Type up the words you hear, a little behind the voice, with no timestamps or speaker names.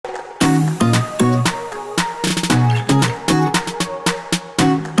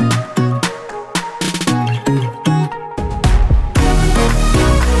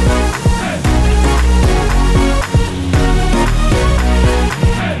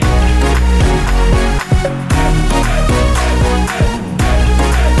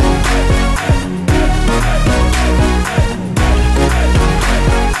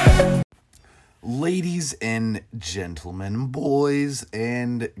gentlemen, boys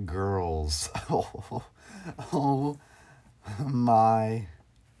and girls. Oh my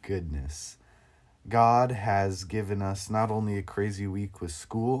goodness. God has given us not only a crazy week with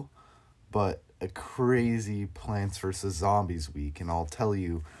school, but a crazy Plants vs. Zombies week, and I'll tell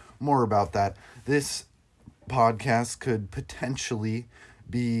you more about that. This podcast could potentially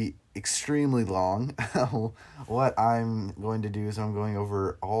be extremely long. What I'm going to do is I'm going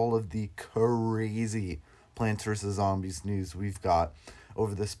over all of the crazy Plants vs. Zombies news we've got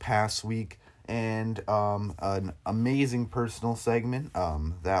over this past week, and an amazing personal segment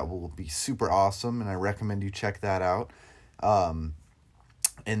that will be super awesome, and I recommend you check that out.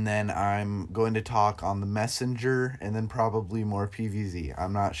 And then I'm going to talk on the Messenger, and then probably more PVZ.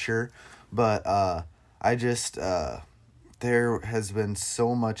 I'm not sure, but there has been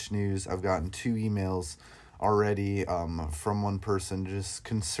so much news. I've gotten 2 emails already from one person just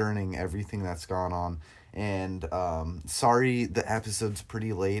concerning everything that's gone on. And sorry, the episode's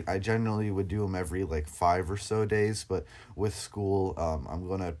pretty late. I generally would do them every 5 or so days, but with school, I'm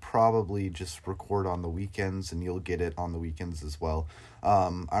going to probably just record on the weekends, and you'll get it on the weekends as well.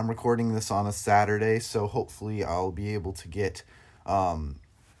 I'm recording this on a Saturday, so hopefully I'll be able to get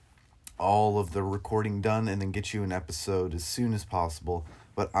all of the recording done and then get you an episode as soon as possible.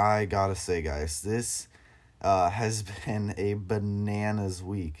 But I gotta say, guys, this has been a bananas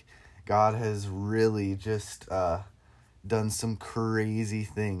week. God has really just done some crazy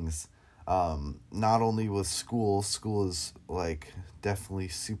things. Not only with school is definitely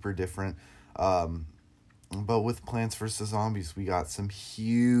super different, but with Plants vs. Zombies, we got some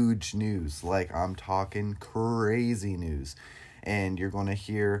huge news. I'm talking crazy news, and you're going to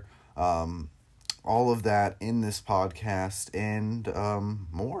hear all of that in this podcast and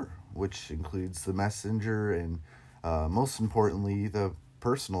more, which includes the Messenger and most importantly the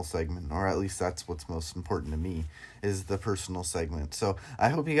personal segment, or at least that's what's most important to me, is the personal segment. So I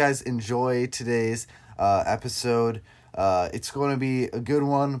hope you guys enjoy today's episode. It's going to be a good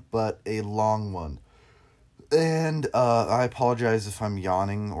one, but a long one. And I apologize if I'm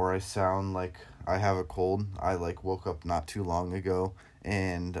yawning or I sound like I have a cold. I woke up not too long ago,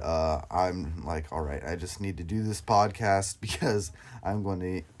 and I'm all right, I just need to do this podcast because I'm going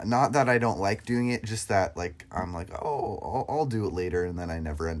to, not that I don't like doing it, just that I'm I'll do it later, and then I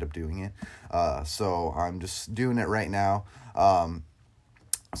never end up doing it. So I'm just doing it right now.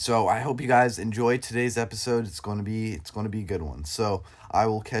 So I hope you guys enjoy today's episode. It's going to be a good one. So I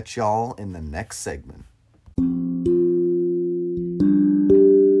will catch y'all in the next segment.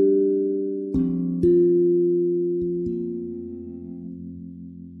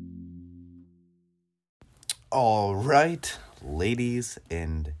 All right, ladies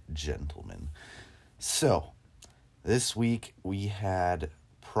and gentlemen. So, this week we had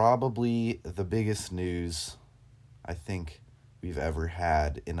probably the biggest news I think we've ever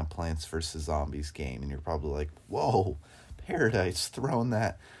had in a Plants vs. Zombies game. And you're probably like, whoa, Paradise, throwing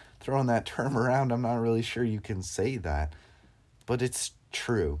that term around. I'm not really sure you can say that, but it's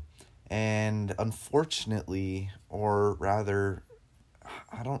true. And unfortunately, or rather,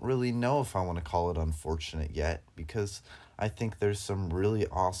 I don't really know if I want to call it unfortunate yet, because I think there's some really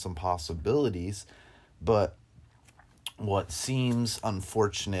awesome possibilities, but what seems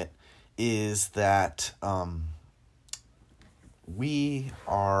unfortunate is that we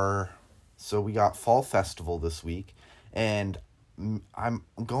got Fall Festival this week, and I'm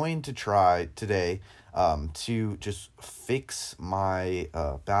going to try today to just fix my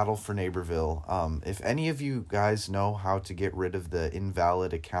Battle for Neighborville. If any of you guys know how to get rid of the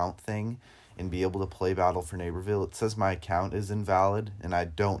invalid account thing and be able to play Battle for Neighborville, it says my account is invalid, and I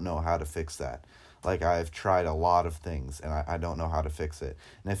don't know how to fix that. I've tried a lot of things, and I don't know how to fix it.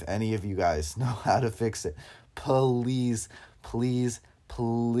 And if any of you guys know how to fix it, please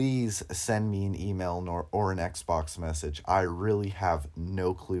send me an email or an Xbox message. I really have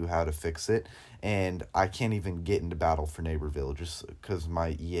no clue how to fix it, and I can't even get into Battle for Neighborville just because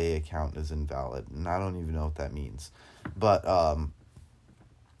my EA account is invalid, and I don't even know what that means. But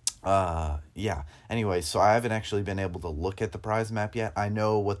yeah. Anyway, so I haven't actually been able to look at the prize map yet. I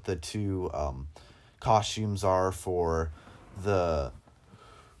know what the 2 costumes are for the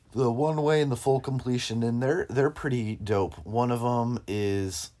one way and the full completion, and they're pretty dope. One of them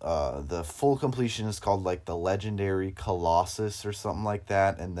is the full completion is called the Legendary Colossus or something like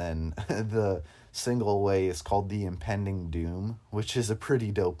that, and then the single way is called the Impending Doom, which is a pretty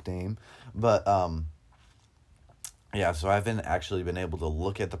dope name. But yeah, so I haven't actually been able to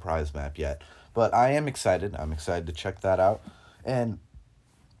look at the prize map yet, but I am excited. I'm excited to check that out. And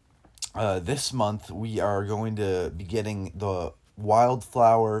this month we are going to be getting the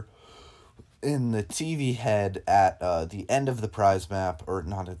Wildflower in the TV head at the end of the prize map, or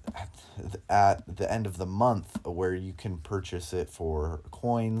not at the end of the month, where you can purchase it for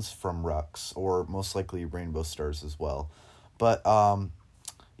coins from Rux, or most likely Rainbow Stars as well. But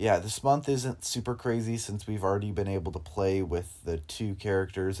yeah, this month isn't super crazy since we've already been able to play with the two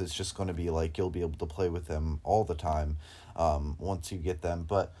characters. It's just going to be like you'll be able to play with them all the time once you get them.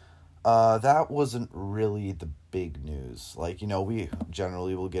 But that wasn't really the big news. Like, we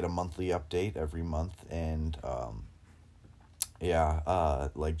generally will get a monthly update every month, and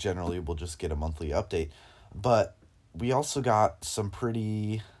like generally we'll just get a monthly update. But we also got some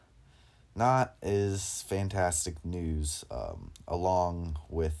pretty not as fantastic news along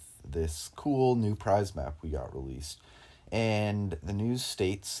with this cool new prize map we got released. And the news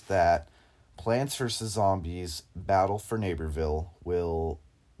states that Plants vs. Zombies Battle for Neighborville will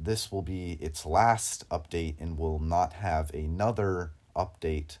be its last update and will not have another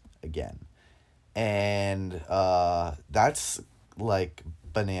update again. And that's like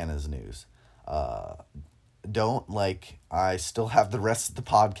bananas news. I still have the rest of the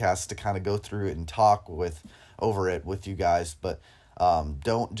podcast to kind of go through it and talk over it with you guys, but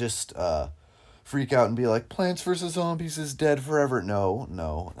don't just freak out and be like, Plants vs. Zombies is dead forever.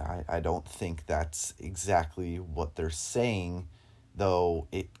 No, I don't think that's exactly what they're saying, though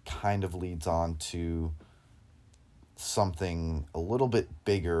it kind of leads on to something a little bit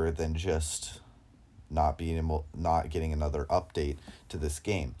bigger than just not getting another update to this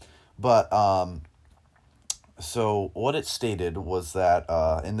game. But so what it stated was that,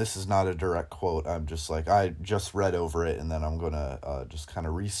 and this is not a direct quote, I just read over it, and then I'm going to just kind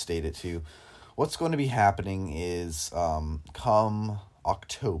of restate it to you. What's going to be happening is, come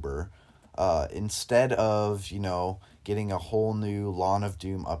October, instead of, getting a whole new Lawn of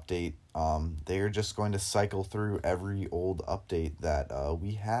Doom update, they're just going to cycle through every old update that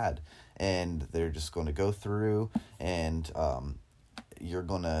we had, and they're just going to go through, and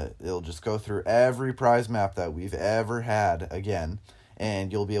it'll just go through every prize map that we've ever had again,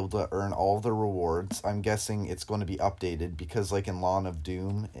 and you'll be able to earn all the rewards. I'm guessing it's going to be updated because, like, in Lawn of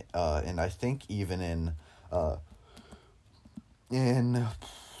Doom, and I think even in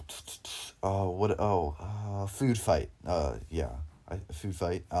Food Fight, Food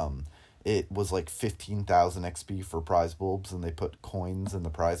Fight, it was like 15,000 XP for prize bulbs, and they put coins in the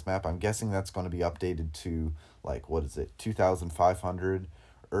prize map. I'm guessing that's going to be updated to, like, 2,500,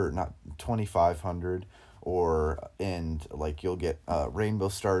 or not, 2,500, and like you'll get rainbow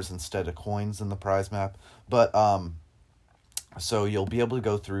stars instead of coins in the prize map. But so you'll be able to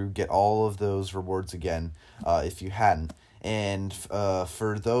go through, get all of those rewards again if you hadn't. And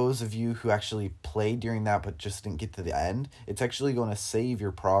for those of you who actually played during that but just didn't get to the end, it's actually going to save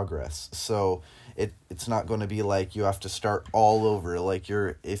your progress. So it's not going to be like you have to start all over. Like,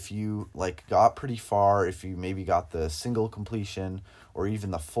 if you like got pretty far, if you maybe got the single completion or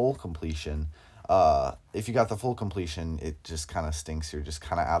even the full completion, if you got the full completion, it just kind of stinks. You're just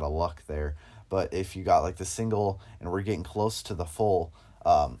kind of out of luck there. But if you got like the single and we're getting close to the full,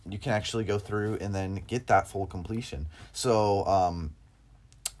 you can actually go through and then get that full completion. So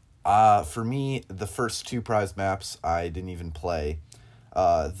for me, the first two prize maps I didn't even play.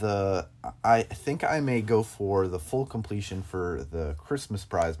 I think I may go for the full completion for the Christmas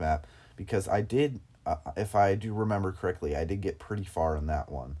prize map, because I did, if I do remember correctly, I did get pretty far in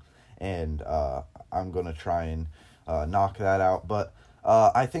that one, and I'm gonna try and knock that out. But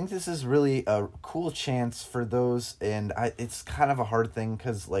I think this is really a cool chance for those, and it's kind of a hard thing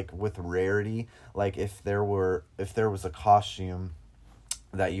because, like, with rarity, like if there was a costume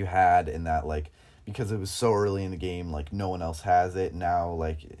that you had in that, like, because it was so early in the game, like no one else has it now,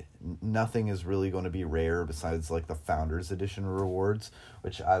 like nothing is really going to be rare besides like the Founders Edition rewards,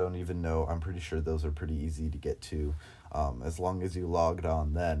 which I don't even know. I'm pretty sure those are pretty easy to get to, as long as you logged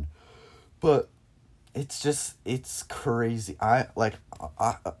on then. But it's crazy. I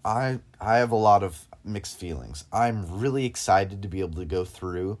have a lot of mixed feelings. I'm really excited to be able to go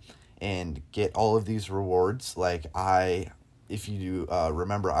through and get all of these rewards. Like, if you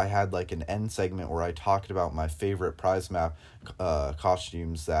remember, I had like an end segment where I talked about my favorite prize map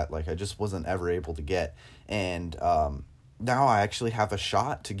costumes that, like, I just wasn't ever able to get, and now I actually have a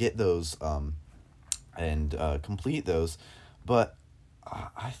shot to get those and complete those. But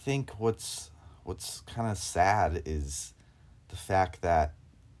I think what's kind of sad is the fact that,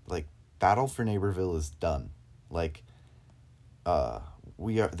 like, Battle for Neighborville is done. Like,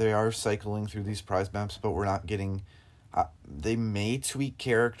 they are cycling through these prize maps, but we're not getting. They may tweak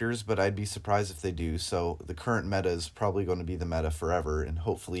characters, but I'd be surprised if they do. So the current meta is probably going to be the meta forever, and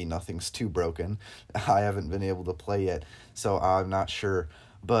hopefully nothing's too broken. I haven't been able to play yet, so I'm not sure.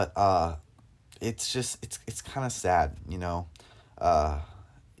 But it's just it's kind of sad, you know.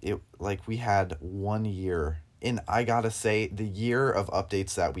 It like we had 1 year, and I gotta say the year of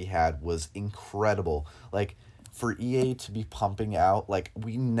updates that we had was incredible. Like for EA to be pumping out, like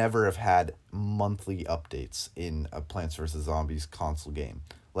we never have had monthly updates in a Plants vs Zombies console game.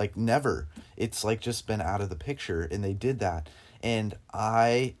 Like never. It's like just been out of the picture, and they did that. And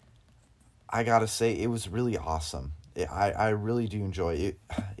I gotta say it was really awesome. I really do enjoy it.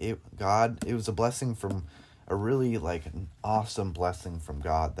 It was a blessing from a really like an awesome blessing from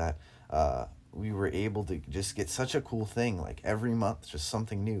God that we were able to just get such a cool thing like every month, just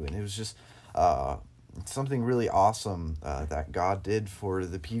something new. And it was just something really awesome that God did for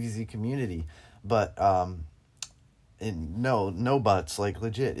the PvZ community. But and no buts, like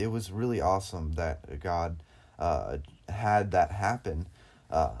legit, it was really awesome that God had that happen.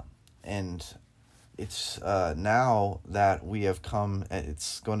 And it's now that we have come,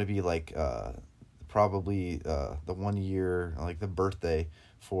 it's going to be like probably the 1 year, like the birthday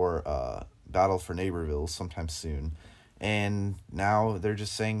for Battle for Neighborville sometime soon. And now they're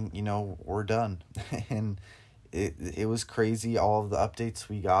just saying, you know, we're done. And it was crazy, all of the updates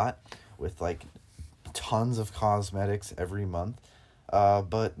we got with like tons of cosmetics every month.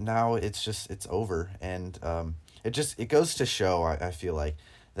 But now it's over. And it goes to show, I feel like,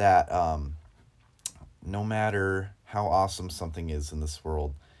 that no matter how awesome something is in this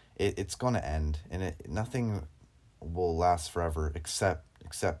world, it's going to end, and nothing will last forever except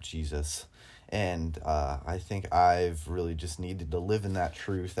Jesus. And I think I've really just needed to live in that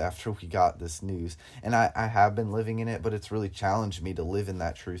truth after we got this news. And I have been living in it, but it's really challenged me to live in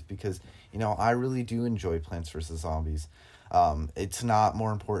that truth because, you know, I really do enjoy Plants vs. Zombies. It's not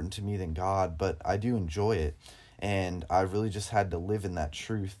more important to me than God, but I do enjoy it. And I really just had to live in that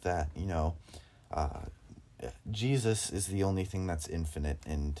truth that, you know, Jesus is the only thing that's infinite.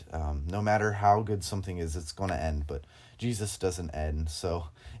 And no matter how good something is, it's going to end. But Jesus doesn't end. So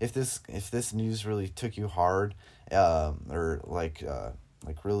if this news really took you hard, or like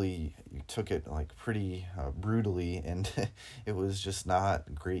really you took it like pretty brutally, and it was just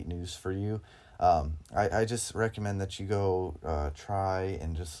not great news for you, I just recommend that you go try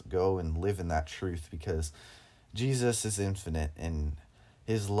and just go and live in that truth, because Jesus is infinite and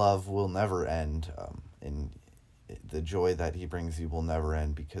his love will never end, and the joy that he brings you will never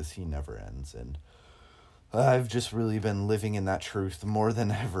end because he never ends. And I've just really been living in that truth more than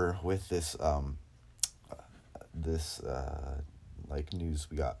ever with this like news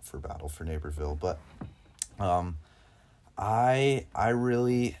we got for Battle for Neighborville. But I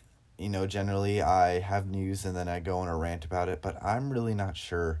really, you know, generally I have news and then I go on a rant about it, but I'm really not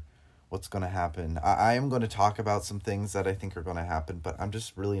sure what's going to happen. I am going to talk about some things that I think are going to happen, but I'm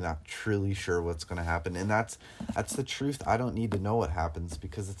just really not truly sure what's going to happen. And that's the truth. I don't need to know what happens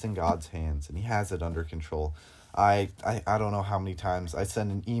because it's in God's hands and he has it under control. I don't know how many times I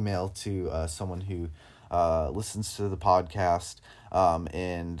send an email to someone who listens to the podcast,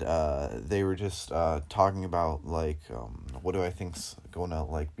 and they were just talking about like what do I think's going to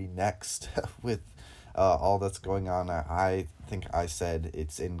like be next with all that's going on. I think I said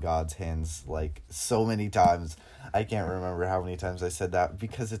it's in God's hands like so many times. I can't remember how many times I said that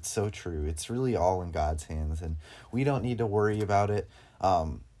because it's so true. It's really all in God's hands and we don't need to worry about it.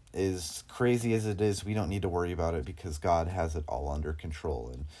 As crazy as it is, we don't need to worry about it because God has it all under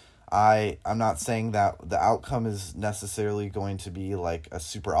control. And I'm not saying that the outcome is necessarily going to be like a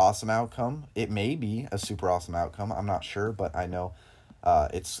super awesome outcome. It may be a super awesome outcome. I'm not sure, but I know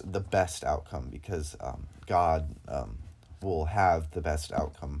it's the best outcome because God will have the best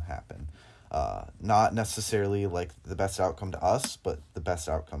outcome happen. Not necessarily like the best outcome to us, but the best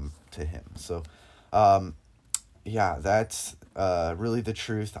outcome to him. So, yeah, that's really the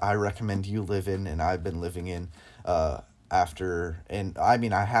truth I recommend you live in, and I've been living in and I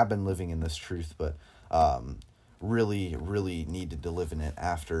mean, I have been living in this truth, but really, really needed to live in it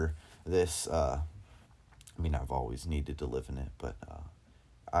after this. I mean, I've always needed to live in it, but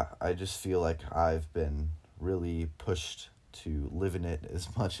I just feel like I've been really pushed to live in it as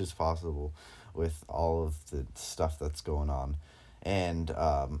much as possible with all of the stuff that's going on. And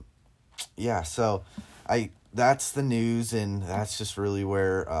yeah, so that's the news, and that's just really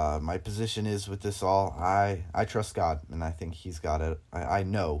where my position is with this all. I trust God, and I think he's got it. I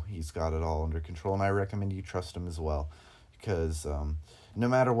know he's got it all under control, and I recommend you trust him as well, because no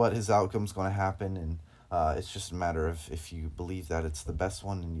matter what, his outcome's going to happen, and it's just a matter of if you believe that it's the best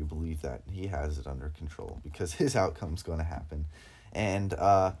one and you believe that he has it under control, because his outcome's going to happen. And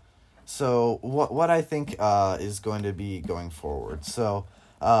so what I think is going to be going forward. So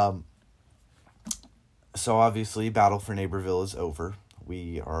obviously Battle for Neighborville is over.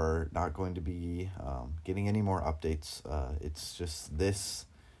 we are not going to be getting any more updates. It's just this,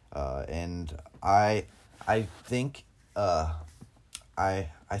 and I think I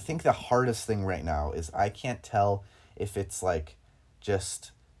think the hardest thing right now is I can't tell if it's like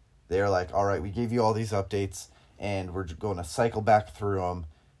just they're like, all right, we gave you all these updates and we're going to cycle back through them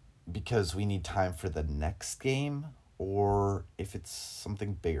because we need time for the next game, or if it's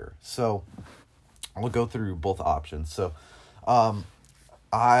something bigger. So I'll go through both options. So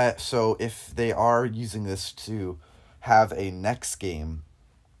so if they are using this to have a next game,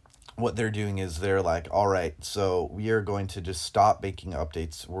 what they're doing is they're like, all right, so we are going to just stop making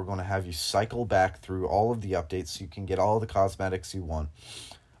updates. We're going to have you cycle back through all of the updates so you can get all the cosmetics you want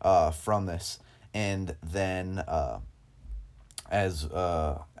from this. And then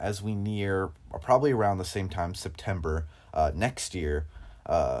as we near probably around the same time, September next year,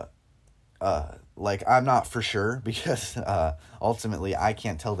 like, I'm not for sure because ultimately I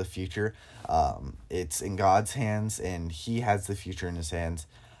can't tell the future. It's in God's hands and he has the future in his hands.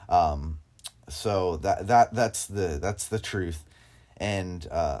 So that's the truth. And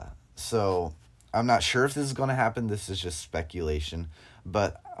so I'm not sure if this is going to happen. This is just speculation,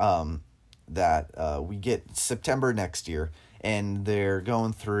 but that we get September next year and they're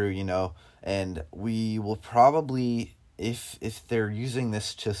going through, you know, and we will probably, if they're using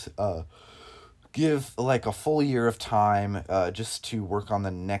this to give like a full year of time just to work on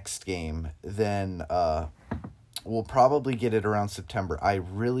the next game, then we'll probably get it around September. I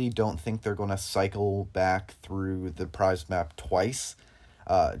really don't think they're going to cycle back through the prize map twice,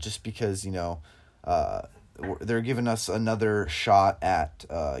 just because, you know, they're giving us another shot at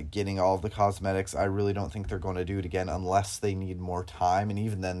getting all of the cosmetics. I really don't think they're going to do it again unless they need more time, and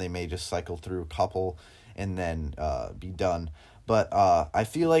even then they may just cycle through a couple and then be done. But I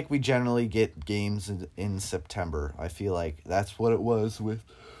feel like we generally get games in September. I feel like that's what it was with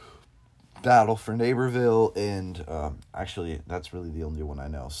Battle for Neighborville, and actually that's really the only one I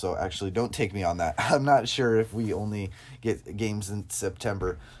know. So actually don't take me on that. I'm not sure if we only get games in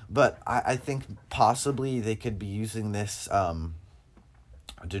September, but I think possibly they could be using this to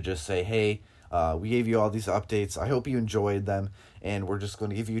just say, hey, we gave you all these updates. I hope you enjoyed them, and we're just going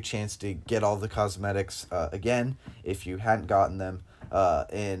to give you a chance to get all the cosmetics again if you hadn't gotten them.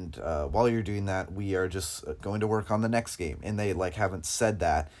 And while you're doing that, we are just going to work on the next game. And they like haven't said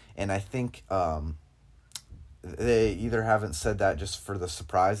that. And I think they either haven't said that just for the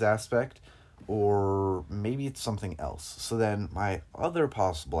surprise aspect, or maybe it's something else. So then my other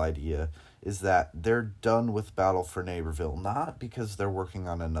possible idea is that they're done with Battle for Neighborville, not because they're working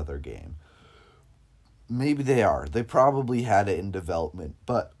on another game. Maybe they are. They probably had it in development,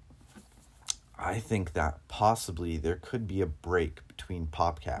 but I think that possibly there could be a break between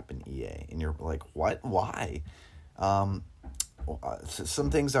PopCap and EA. And you're like, what? Why? Some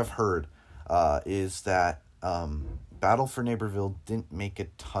things I've heard is that Battle for Neighborville didn't make a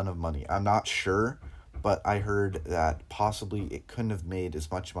ton of money. I'm not sure, but I heard that possibly it couldn't have made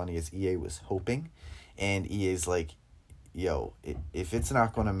as much money as EA was hoping. And EA's like, yo, if it's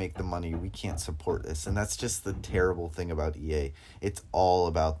not going to make the money, we can't support this. And that's just the terrible thing about EA. It's all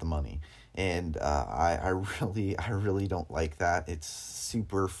about the money. And I really don't like that. It's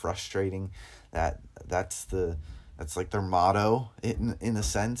super frustrating that's like their motto in a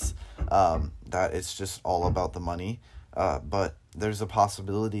sense, that it's just all about the money. But there's a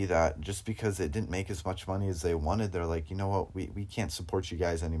possibility that just because it didn't make as much money as they wanted, they're like, you know what, we can't support you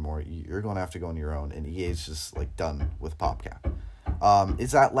guys anymore. You're going to have to go on your own. And EA's just like done with PopCap.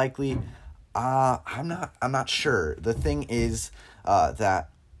 Is that likely? I'm not sure. The thing is that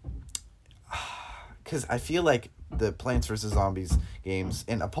because I feel like the Plants vs. Zombies games,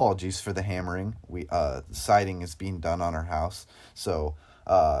 and apologies for the hammering, siding is being done on our house, so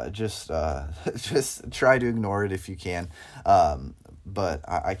just try to ignore it if you can, but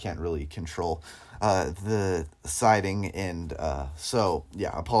I can't really control the siding, and so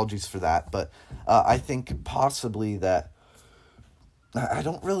yeah, apologies for that. But I think possibly that I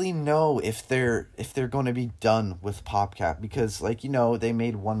don't really know if they're going to be done with PopCap, because, like, you know, they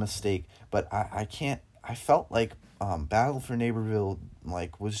made one mistake, but I felt like Battle for Neighborville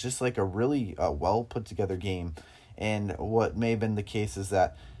like was just like a really well put together game, and what may have been the case is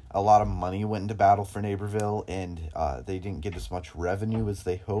that a lot of money went into Battle for Neighborville, and they didn't get as much revenue as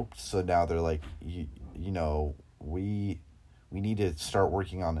they hoped. So now they're like, you know, we need to start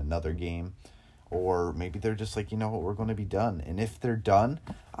working on another game. Or maybe they're just like, you know what, we're going to be done. And if they're done,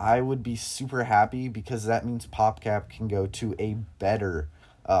 I would be super happy, because that means PopCap can go to a better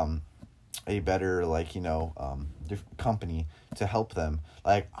like, you know, company to help them.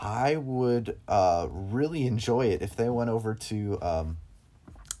 Like, I would really enjoy it if they went over to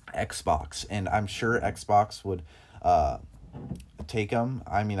Xbox, and I'm sure Xbox would take them.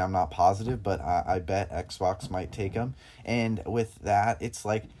 I mean, I'm not positive, but I bet Xbox might take them. And with that, it's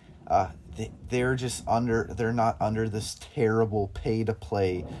like they're just they're not under this terrible pay to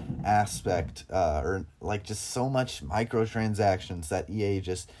play aspect, or like just so much microtransactions that EA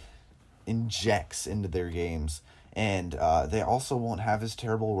just injects into their games. And they also won't have as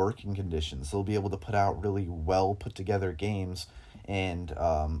terrible working conditions. They'll be able to put out really well put together games, and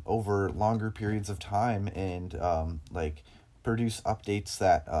over longer periods of time, and like produce updates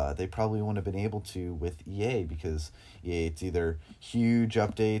that they probably wouldn't have been able to with EA, because EA, it's either huge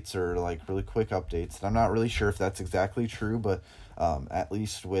updates or like really quick updates. And I'm not really sure if that's exactly true, but at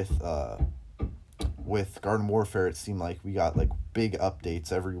least with Garden Warfare, it seemed like we got like big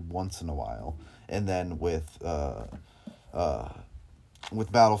updates every once in a while. And then with Battle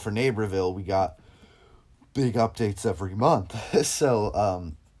for Neighborville, we got big updates every month.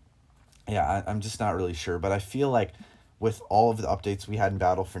 So yeah, I'm just not really sure, but I feel like with all of the updates we had in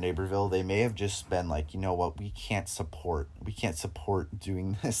Battle for Neighborville, they may have just been like, you know what, we can't support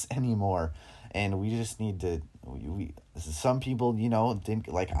doing this anymore, and we just need to. We some people, you know, didn't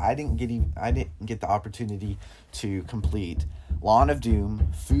like. I didn't get the opportunity to complete Lawn of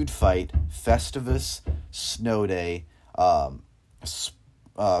Doom, Food Fight, Festivus, Snow Day,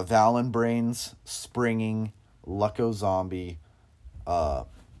 Valenbrains, Springing, Lucko Zombie,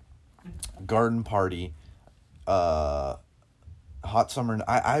 Garden Party, Hot Summer.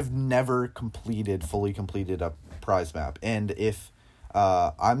 I've never fully completed a prize map, and if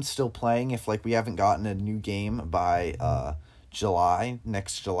I'm still playing, if like we haven't gotten a new game by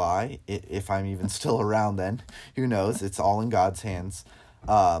next July, if I'm even still around then, who knows? It's all in God's hands.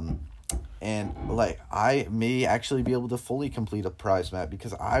 And like I may actually be able to fully complete a prize map,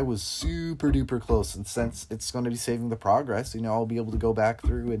 because I was super duper close, and since it's going to be saving the progress, you know, I'll be able to go back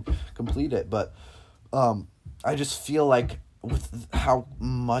through and complete it. But I just feel like with how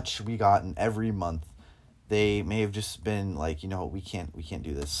much we got in every month, they may have just been like, you know, we can't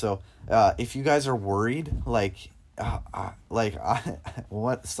do this. So if you guys are worried, what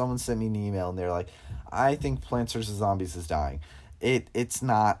someone sent me an email and they're like, I think Plants vs. Zombies is dying. It's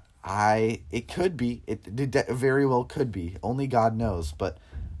not. It could be. It very well could be. Only God knows. But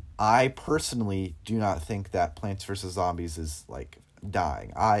I personally do not think that Plants vs. Zombies is like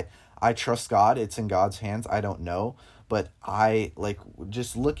dying. I trust God. It's in God's hands. I don't know. But I, like,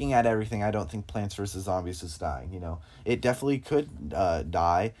 just looking at everything, I don't think Plants vs. Zombies is dying, you know. It definitely could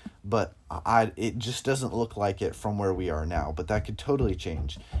die, but it just doesn't look like it from where we are now. But that could totally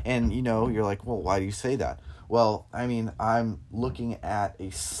change. And, you know, you're like, well, why do you say that? Well, I mean, I'm looking at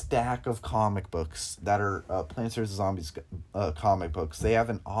a stack of comic books that are Plants vs. Zombies comic books. They have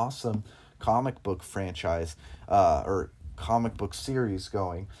an awesome comic book franchise, or comic book series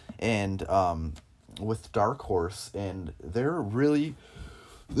going, and with Dark Horse, and they're really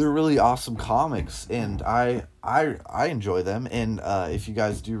awesome comics, and I enjoy them, and if you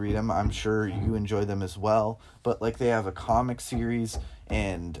guys do read them, I'm sure you enjoy them as well. But like, they have a comic series,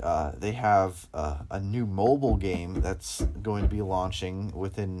 and they have a new mobile game that's going to be launching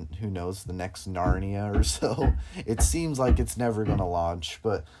within, who knows, the next Narnia or so. It seems like it's never going to launch,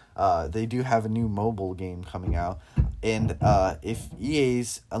 but they do have a new mobile game coming out. And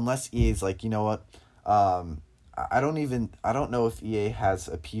unless EA's like, you know what, I don't know if EA has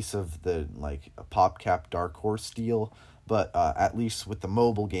a piece of the like a PopCap Dark Horse deal, but at least with the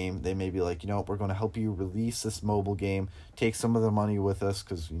mobile game, they may be like, you know, we're going to help you release this mobile game, take some of the money with us,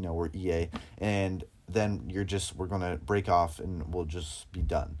 because, you know, we're EA, and then we're going to break off and we'll just be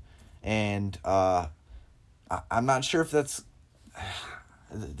done. And I'm not sure if that's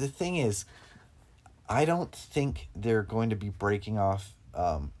the thing is, I don't think they're going to be breaking off.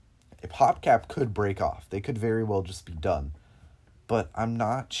 PopCap could break off. They could very well just be done. But I'm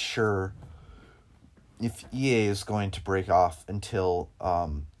not sure if EA is going to break off until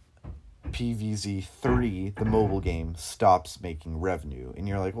PVZ3, the mobile game, stops making revenue. And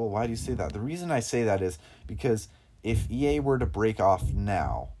you're like, well, why do you say that? The reason I say that is because if EA were to break off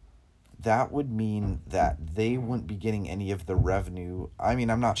now, that would mean that they wouldn't be getting any of the revenue. I mean,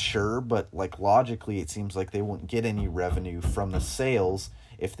 I'm not sure, but like logically, it seems like they wouldn't get any revenue from the sales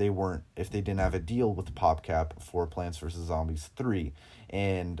if they didn't have a deal with PopCap for Plants vs. Zombies 3.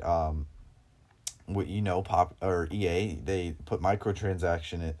 And you know, EA, they put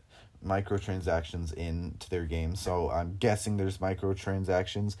microtransactions into their games, so I'm guessing there's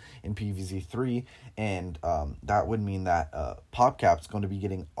microtransactions in PVZ3, and that would mean that PopCap's going to be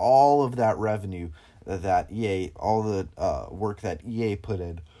getting all of that revenue that EA, all the work that EA put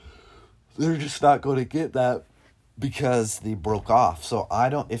in. They're just not going to get that because they broke off. So I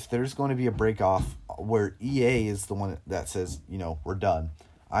don't, if there's going to be a break off where EA is the one that says, we're done,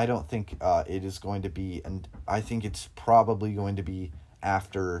 I don't think it is going to be, and I think it's probably going to be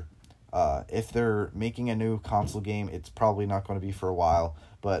after, if they're making a new console game, it's probably not going to be for a while,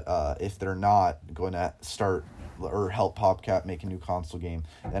 but if they're not going to start or help PopCap make a new console game,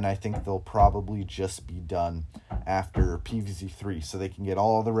 then I think they'll probably just be done after PvZ3, so they can get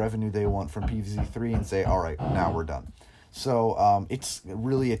all the revenue they want from PvZ3 and say, all right, now we're done. So it's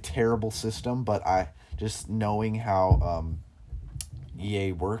really a terrible system, but just knowing how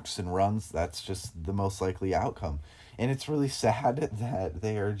EA works and runs, that's just the most likely outcome. And it's really sad that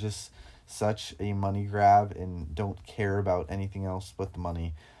they are just such a money grab and don't care about anything else but the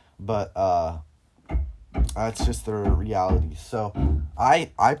money. But that's just the reality. So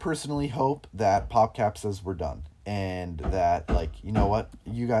I personally hope that PopCap says we're done, and that, you know what,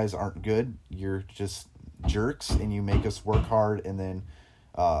 you guys aren't good, you're just jerks, and you make us work hard and then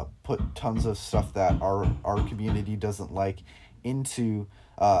put tons of stuff that our community doesn't like into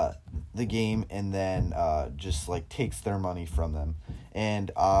the game, and then just takes their money from them.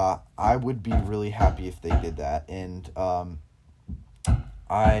 And I would be really happy if they did that.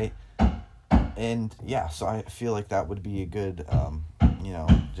 So I feel like that would be a good,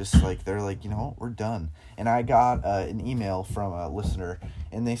 just they're we're done. And I got an email from a listener,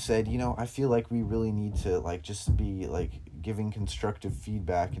 and they said, I feel like we really need to just be giving constructive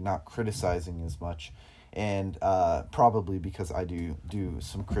feedback and not criticizing as much. And probably because I do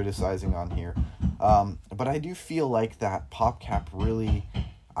some criticizing on here. But I do feel like that PopCap really,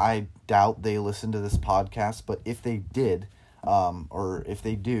 I doubt they listen to this podcast, but if they did, or if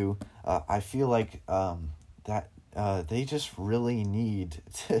they do, I feel like that they just really need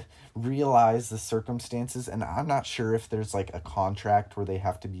to realize the circumstances. And I'm not sure if there's a contract where they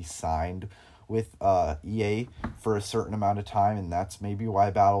have to be signed with EA for a certain amount of time, and that's maybe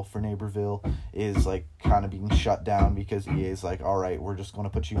why Battle for Neighborville is kind of being shut down, because EA is all right, we're just going to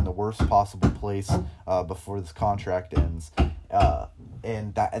put you in the worst possible place before this contract ends.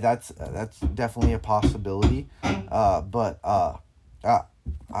 And that's definitely a possibility. But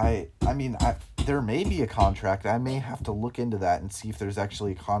there may be a contract. I may have to look into that and see if there's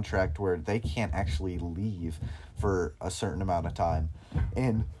actually a contract where they can't actually leave for a certain amount of time.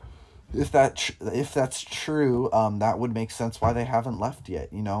 And if that's true, that would make sense why they haven't left yet.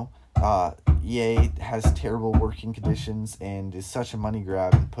 EA has terrible working conditions and is such a money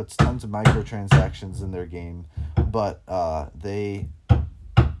grab and puts tons of microtransactions in their game. But if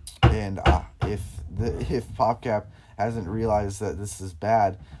PopCap hasn't realized that this is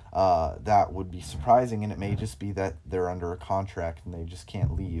bad, that would be surprising, and it may just be that they're under a contract and they just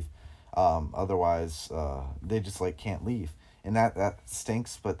can't leave. Otherwise, they just can't leave. And that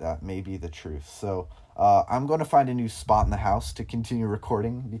stinks, but that may be the truth. So I'm going to find a new spot in the house to continue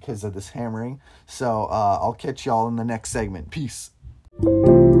recording because of this hammering. So I'll catch y'all in the next segment. Peace.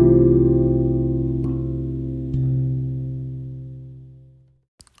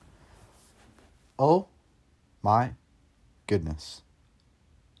 Oh my goodness.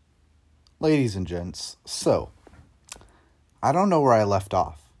 Ladies and gents, so I don't know where I left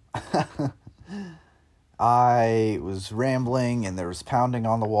off. I was rambling, and there was pounding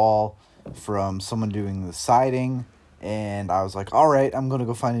on the wall from someone doing the siding, and I was like, all right, I'm going to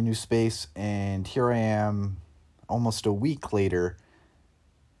go find a new space, and here I am almost a week later,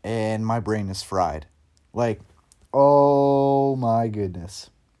 and my brain is fried. Oh my goodness.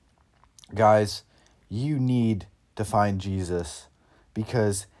 Guys, you need to find Jesus,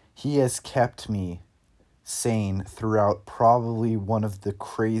 because he has kept me sane throughout probably one of the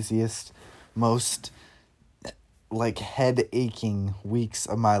craziest, most head-aching weeks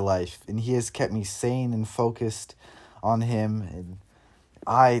of my life, and he has kept me sane and focused on him. And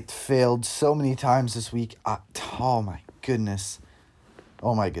I failed so many times this week. Oh my goodness,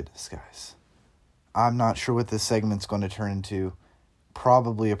 guys. I'm not sure what this segment's going to turn into.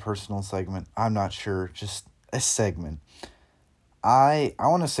 Probably a personal segment. I'm not sure. Just a segment. I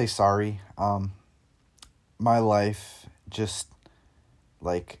want to say sorry. My life just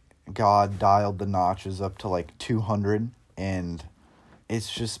God dialed the notches up to 200, and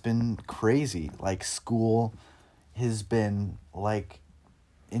it's just been crazy. School has been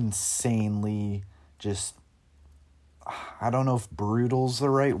insanely just, I don't know if brutal's the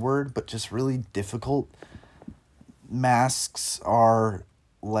right word, but just really difficult. Masks are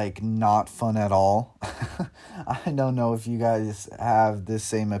not fun at all. I don't know if you guys have the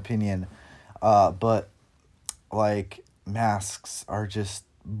same opinion, but masks are just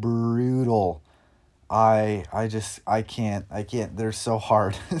brutal. I can't, they're so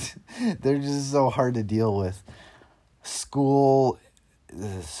hard. They're just so hard to deal with. School,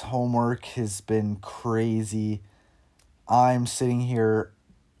 this homework has been crazy. I'm sitting here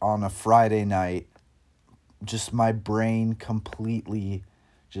on a Friday night, just my brain completely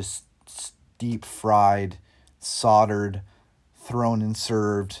just deep fried, soldered, thrown and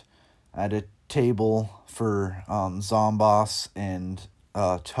served at a table for Zomboss and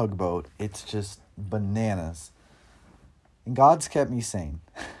Tugboat. It's just bananas. And God's kept me sane.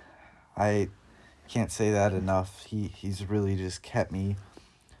 I can't say that enough. He's really just kept me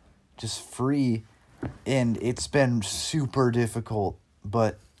just free, and it's been super difficult,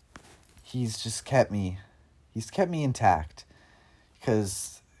 but he's just kept me. He's kept me intact,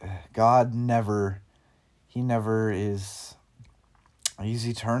 because God he never is, he's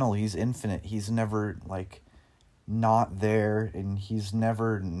eternal, he's infinite, he's never, like, not there, and he's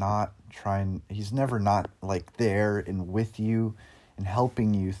never not, like, there and with you and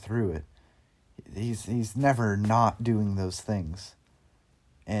helping you through it. He's never not doing those things.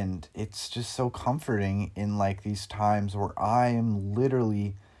 And it's just so comforting in, like, these times where I am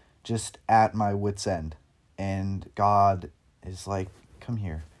literally just at my wit's end. And God is like, come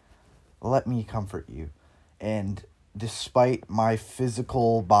here, let me comfort you. And despite my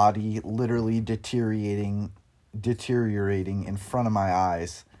physical body literally deteriorating in front of my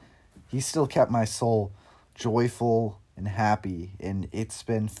eyes, he still kept my soul joyful and happy. And it's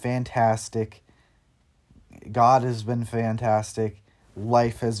been fantastic. God has been fantastic.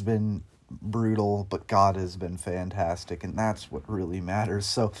 Life has been brutal, but God has been fantastic, and that's what really matters.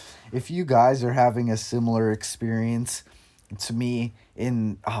 So if you guys are having a similar experience to me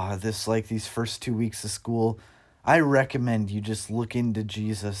in these first 2 weeks of school, I recommend you just look into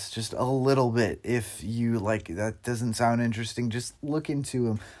Jesus just a little bit. If you, like, that doesn't sound interesting, just look into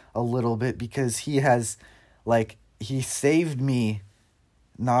him a little bit, because he saved me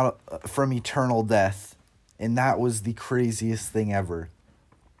not from eternal death, and that was the craziest thing ever.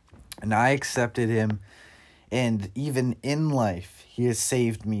 And I accepted him, and even in life, he has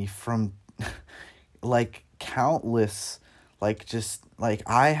saved me from, like, countless,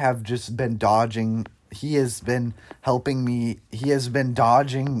 I have just been dodging. He has been helping me. He has been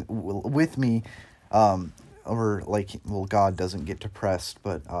dodging with me, God doesn't get depressed,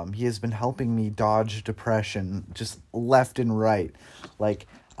 but he has been helping me dodge depression just left and right. Like,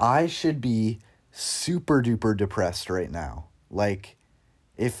 I should be super duper depressed right now. Like,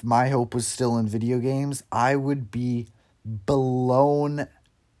 if my hope was still in video games, I would be blown,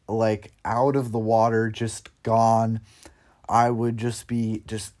 like, out of the water, just gone. I would just be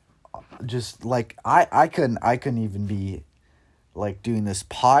just like, I couldn't even be, like, doing this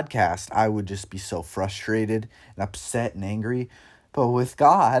podcast. I would just be so frustrated and upset and angry. But with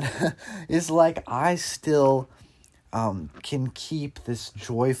God, it's like I still can keep this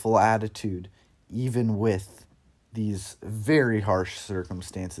joyful attitude even with these very harsh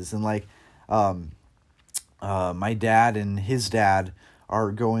circumstances. And, like, my dad and his dad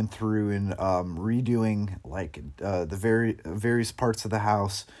are going through and redoing, like, the various parts of the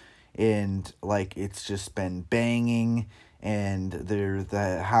house, and, like, it's just been banging, and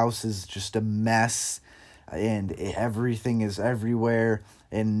the house is just a mess, and everything is everywhere,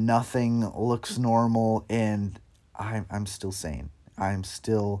 and nothing looks normal, and I'm still sane. I'm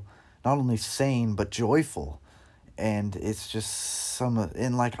still not only sane but joyful. And it's just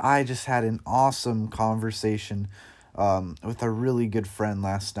I just had an awesome conversation with a really good friend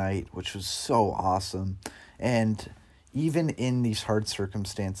last night, which was so awesome. And even in these hard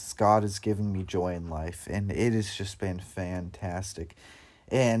circumstances, God is giving me joy in life, and it has just been fantastic.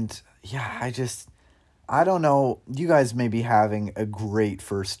 And yeah, I don't know, you guys may be having a great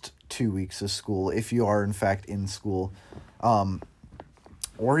first 2 weeks of school, if you are in fact in school,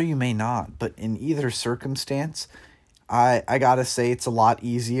 or you may not. But in either circumstance, I gotta say, it's a lot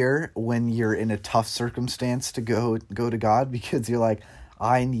easier when you're in a tough circumstance to go to God, because you're like,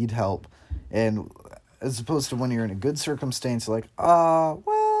 I need help. And as opposed to when you're in a good circumstance, you're like,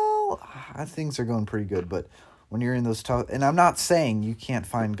 things are going pretty good. But when you're in those tough, and I'm not saying you can't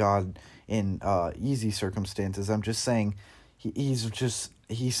find God in easy circumstances. I'm just saying he's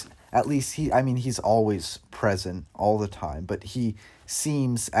always present all the time, but he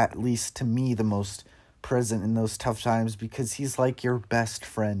seems, at least to me, the most present in those tough times, because he's like your best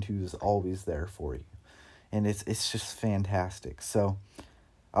friend who's always there for you. And it's just fantastic. So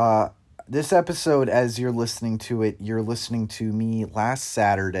this episode, as you're listening to it, you're listening to me last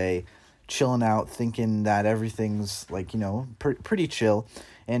Saturday chilling out, thinking that everything's, like, pretty chill,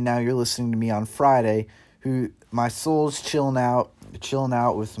 and now you're listening to me on Friday, who my soul's chilling out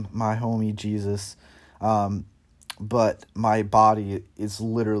with my homie Jesus, but my body is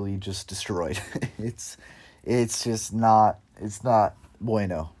literally just destroyed. it's just not, it's not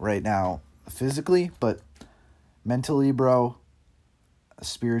bueno right now physically, but mentally, bro,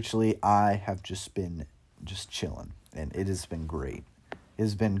 spiritually, I have just been just chilling, and it has been great. It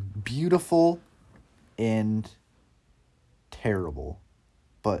has been beautiful and terrible,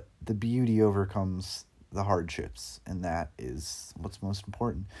 but the beauty overcomes the hardships, and that is what's most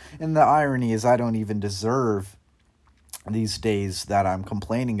important. And the irony is I don't even deserve these days that I'm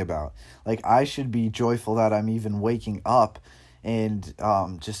complaining about. Like, I should be joyful that I'm even waking up, and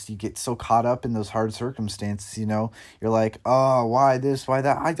just you get so caught up in those hard circumstances, you're like, oh, why this, why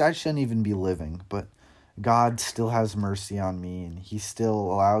that, I shouldn't even be living, but God still has mercy on me, and he still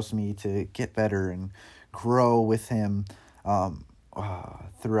allows me to get better and grow with him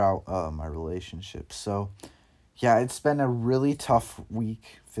throughout my relationship. So yeah, it's been a really tough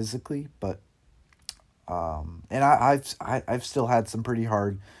week physically, but and I've still had some pretty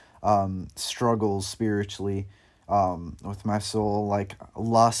hard struggles spiritually with my soul. Like,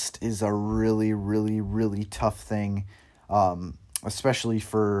 lust is a really, really, really tough thing, especially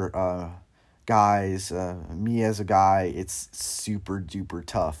for guys. Me as a guy, it's super duper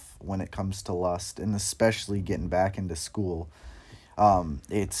tough when it comes to lust, and especially getting back into school.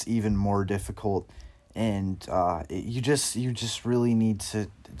 It's even more difficult, and you just really need to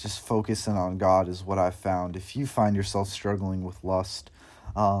just focus in on God is what I've found. If you find yourself struggling with lust,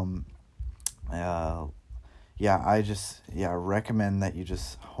 I recommend that you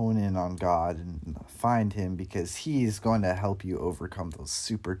just hone in on God and find him, because he's going to help you overcome those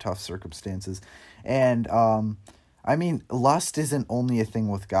super tough circumstances. And I mean, lust isn't only a thing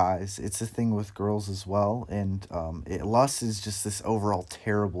with guys, it's a thing with girls as well. And lust is just this overall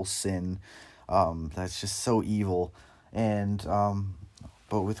terrible sin that's just so evil. And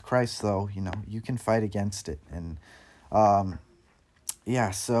but with Christ, though, you can fight against it. And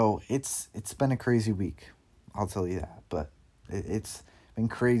so it's been a crazy week, I'll tell you that, but it's been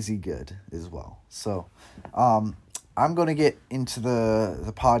crazy good as well. So I'm going to get into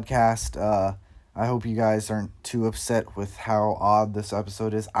the podcast. I hope you guys aren't too upset with how odd this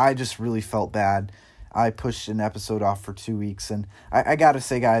episode is. I just really felt bad. I pushed an episode off for 2 weeks, and I got to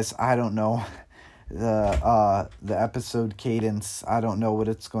say, guys, I don't know the episode cadence. I don't know what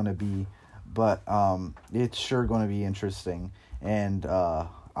it's going to be, but it's sure going to be interesting. And I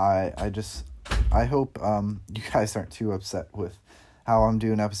hope you guys aren't too upset with how I'm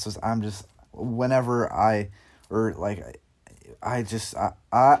doing episodes. I'm just, whenever I want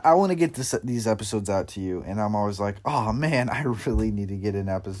to get these episodes out to you, and I'm always like, oh man, I really need to get an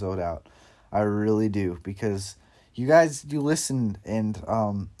episode out. I really do, because you guys do listen, and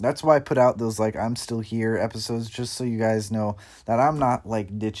that's why I put out those I'm still here episodes, just so you guys know that I'm not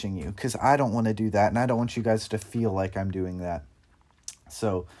ditching you, because I don't want to do that, and I don't want you guys to feel like I'm doing that.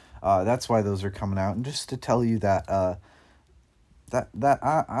 So that's why those are coming out, and just to tell you that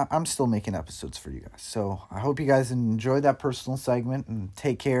I'm still making episodes for you guys. So I hope you guys enjoyed that personal segment, and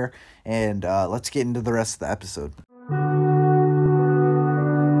take care, and let's get into the rest of the episode.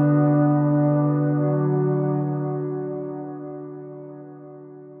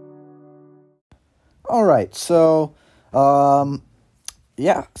 All right, so so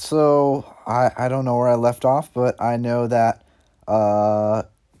I don't know where I left off, but I know that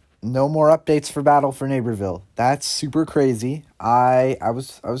no more updates for Battle for Neighborville. That's super crazy. I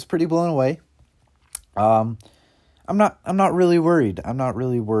was pretty blown away. I'm not really worried. I'm not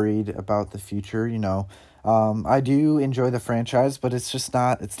really worried about the future, I do enjoy the franchise, but it's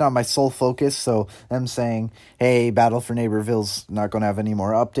not my sole focus. So them saying, hey, Battle for Neighborville's not going to have any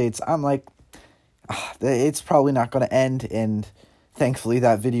more updates, I'm like, it's probably not going to end. And thankfully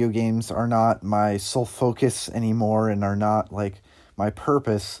that video games are not my sole focus anymore, and are not my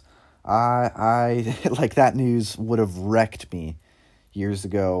purpose. I that news would have wrecked me years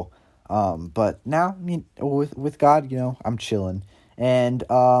ago. But now, I mean, with God, I'm chilling. And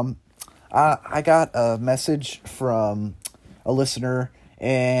I got a message from a listener,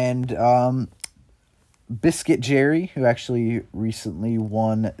 and Biscuit Jerry, who actually recently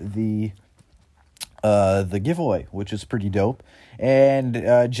won the giveaway, which is pretty dope.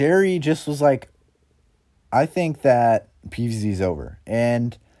 And Jerry just was like, I think that PvZ's over.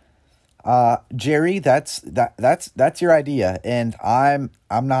 And Jerry, that's your idea, and I'm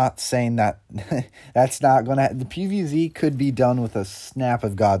not saying that that's not gonna. The PvZ could be done with a snap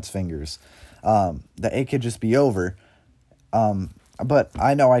of God's fingers. That it could just be over. But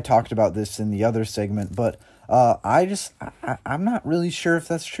I know I talked about this in the other segment, but I'm not really sure if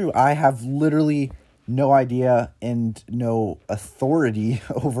that's true. I have literally no idea and no authority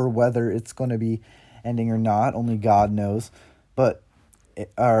over whether it's going to be ending or not. Only God knows. But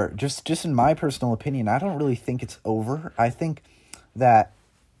or just in my personal opinion, I don't really think it's over. I think that,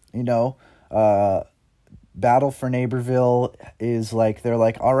 you know, Battle for Neighborville is like, they're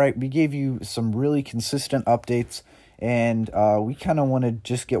like, all right, we gave you some really consistent updates, and we kind of want to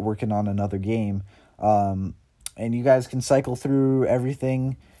just get working on another game. And you guys can cycle through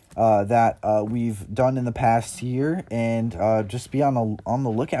everything that we've done in the past year, and just be on the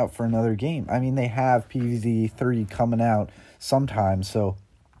lookout for another game. I mean, they have PvZ 30 coming out sometime, so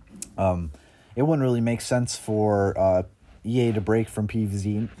it wouldn't really make sense for EA to break from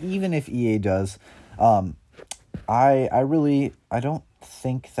PvZ. Even if EA does, I don't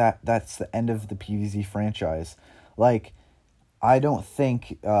think that that's the end of the PvZ franchise. Like, I don't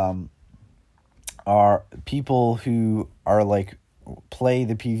think are people who are like play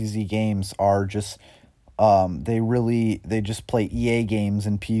the PvZ games are just they just play EA games,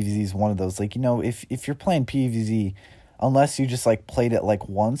 and PvZ is one of those. Like, you know, if you're playing PvZ, unless you just like played it like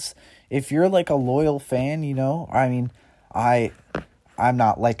once, if you're like a loyal fan, you know, I mean, I'm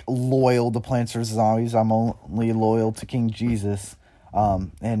not like loyal to Plants vs. Zombies. I'm only loyal to King Jesus.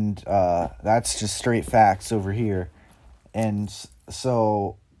 And that's just straight facts over here. And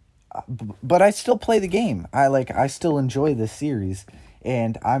so, but I still play the game. I still enjoy this series,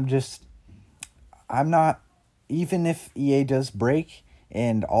 and I'm not, even if EA does break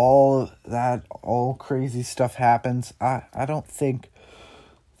and all crazy stuff happens, I don't think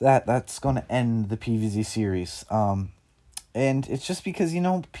that's going to end the PvZ series. And it's just because, you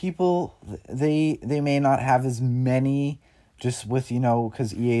know, people, they may not have as many, just with, you know,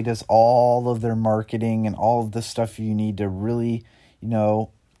 because EA does all of their marketing and all of the stuff you need to really, you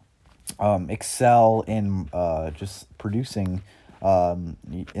know, excel in just producing,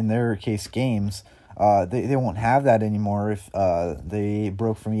 in their case, games. They won't have that anymore if they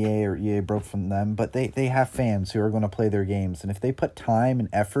broke from EA or EA broke from them, but they have fans who are going to play their games. And if they put time and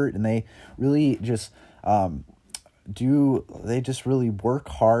effort, and they really just they just really work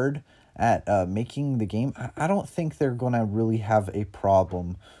hard at making the game, I don't think they're going to really have a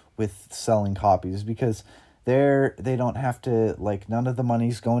problem with selling copies, because they don't have to, like, none of the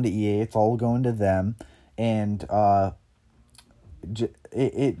money's going to EA, it's all going to them. And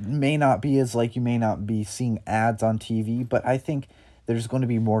it may not be as, like, you may not be seeing ads on TV, but I think there's going to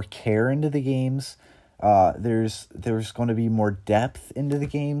be more care into the games. There's going to be more depth into the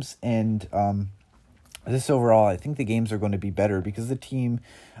games, and this overall, I think the games are going to be better, because the team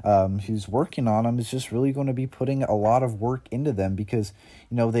who's working on them is just really going to be putting a lot of work into them, because,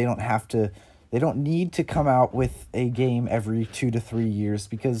 you know, they don't need to come out with a game every 2 to 3 years,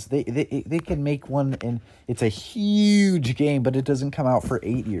 because they can make one and it's a huge game, but it doesn't come out for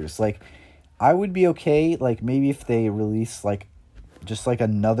 8 years. Like, I would be okay, like, maybe if they release, like, just like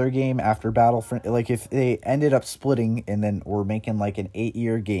another game after Battlefront, like if they ended up splitting and then we're making like an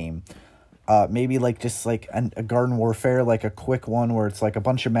 8-year game. Maybe like just like a Garden Warfare, like a quick one where it's like a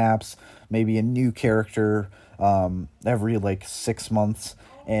bunch of maps, maybe a new character every like 6 months,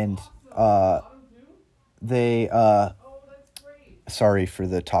 and they sorry for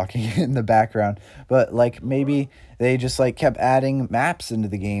the talking in the background, but like maybe they just like kept adding maps into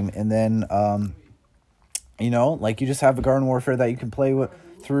the game, and then you know, like you just have a Garden Warfare that you can play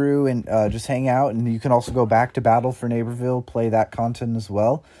through and just hang out, and you can also go back to Battle for Neighborville, play that content as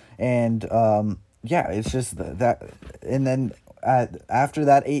well. And yeah, it's just that, and then after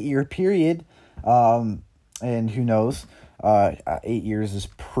that 8-year period, and who knows, 8 years is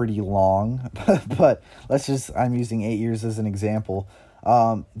pretty long, but I'm using 8 years as an example.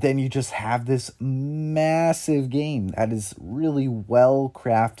 Then you just have this massive game that is really well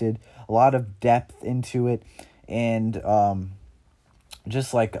crafted, a lot of depth into it, and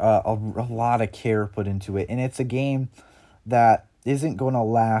just like a lot of care put into it. And it's a game that isn't going to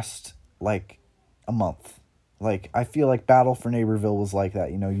last like a month. Like, I feel like Battle for Neighborville was like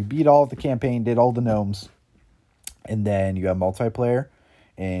that. You know, you beat all of the campaign, did all the gnomes, and then you have multiplayer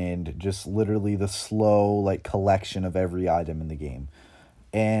and just literally the slow like collection of every item in the game.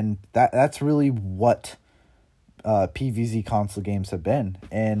 And that's really what PvZ console games have been.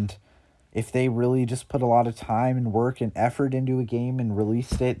 And if they really just put a lot of time and work and effort into a game and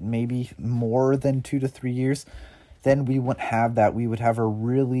released it maybe more than 2 to 3 years, then we wouldn't have that. We would have a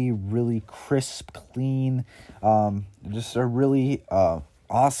really, really crisp, clean, just a really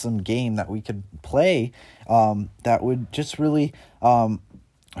awesome game that we could play, that would just really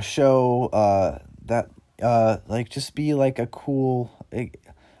show that like just be like a cool like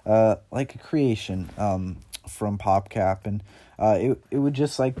a creation from PopCap, and it would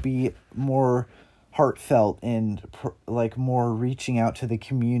just like be more heartfelt and like more reaching out to the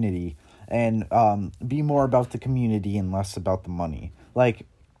community, and be more about the community and less about the money. like,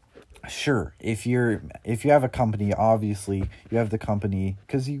 sure, if you have a company, obviously you have the company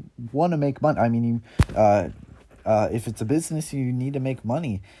because you want to make money. I mean, if it's a business, you need to make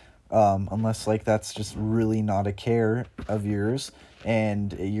money, unless like that's just really not a care of yours,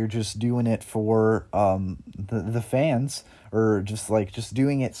 and you're just doing it for the fans, or just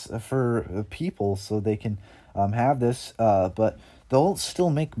doing it for people so they can have this. But they'll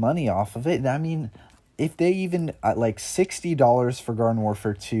still make money off of it. I mean, if they even like $60 for Garden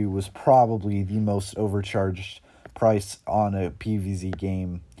Warfare 2 was probably the most overcharged price on a PvZ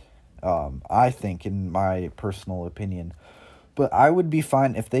game, I think, in my personal opinion. But I would be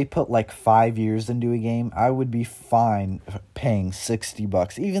fine if they put like 5 years into a game. I would be fine paying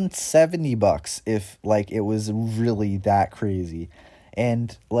 $60, even $70 if like it was really that crazy.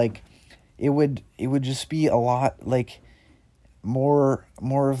 And like it would just be a lot like more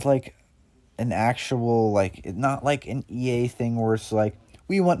of like an actual, like, not like an EA thing where it's like,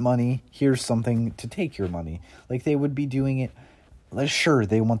 we want money, here's something to take your money. Like, they would be doing it, like, sure,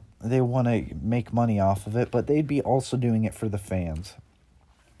 they want to make money off of it, but they'd be also doing it for the fans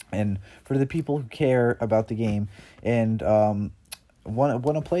and for the people who care about the game and want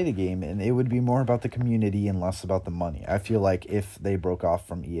to play the game, and it would be more about the community and less about the money, I feel like, if they broke off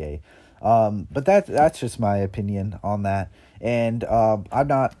from EA. But that's just my opinion on that. And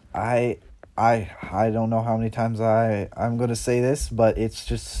I don't know how many times I'm going to say this, but it's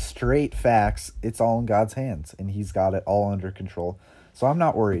just straight facts. It's all in God's hands, and he's got it all under control. So I'm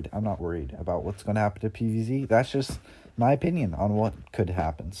not worried. I'm not worried about what's going to happen to PvZ. That's just my opinion on what could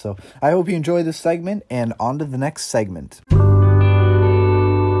happen. So I hope you enjoy this segment, and on to the next segment.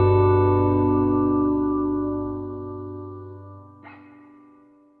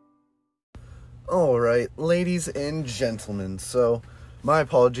 All right, ladies and gentlemen, so my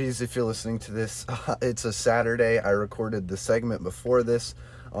apologies if you're listening to this. It's a Saturday. I recorded the segment before this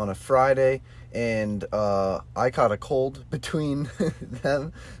on a Friday, and I caught a cold between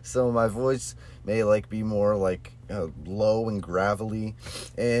them, so my voice may be more low and gravelly,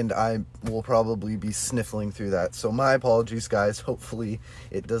 and I will probably be sniffling through that. So my apologies, guys. Hopefully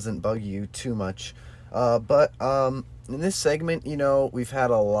it doesn't bug you too much. But in this segment, we've had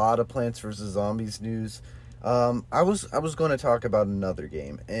a lot of Plants vs. Zombies news. I was going to talk about another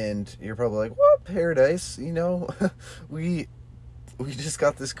game, and you're probably like, what, Paradise? We just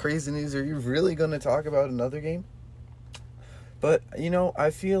got this crazy news. Are you really going to talk about another game? But, I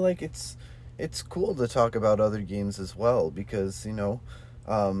feel like it's cool to talk about other games as well, because,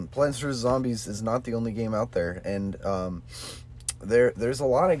 Plants vs. Zombies is not the only game out there, and there's a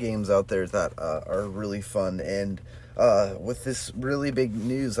lot of games out there that are really fun. And with this really big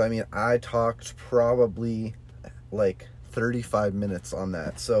news, I mean, I talked probably 35 minutes on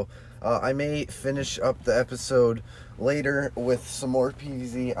that. So I may finish up the episode later with some more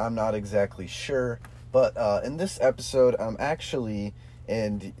PvZ. I'm not exactly sure. But in this episode, I'm actually,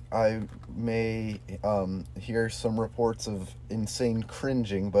 and I may hear some reports of insane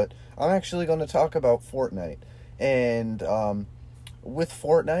cringing, but I'm actually going to talk about Fortnite. And with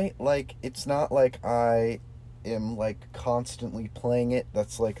Fortnite, it's not like I am constantly playing it.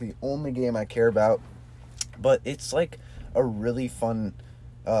 That's the only game I care about. But it's a really fun,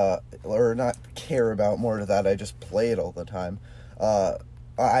 or not care about, more to that, I just play it all the time.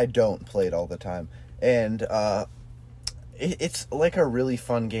 I don't play it all the time. And it's a really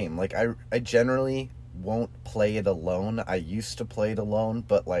fun game. I generally won't play it alone. I used to play it alone,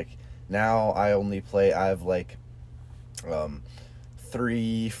 but now I have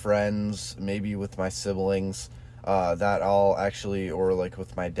 3 friends, maybe with my siblings, that I'll actually, or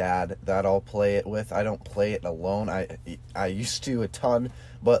with my dad, that I'll play it with. I don't play it alone. I used to a ton,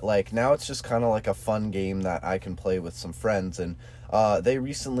 but now it's just kind of a fun game that I can play with some friends. And they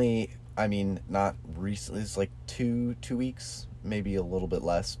recently, I mean, not recently, it's 2 weeks, maybe a little bit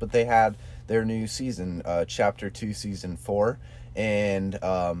less, but they had their new season, Chapter 2, Season 4, and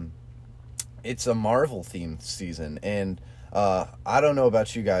it's a Marvel themed season. And I don't know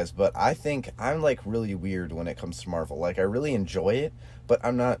about you guys, but I think I'm really weird when it comes to Marvel. I really enjoy it, but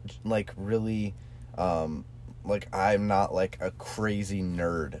I'm not really I'm not a crazy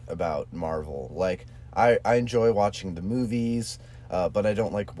nerd about Marvel. I enjoy watching the movies, but I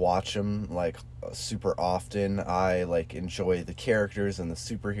don't watch them super often. I enjoy the characters and the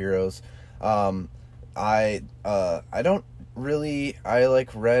superheroes. I don't really, I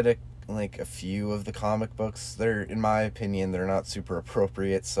read a few of the comic books. They're, in my opinion, they're not super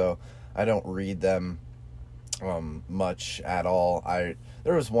appropriate, so I don't read them much at all.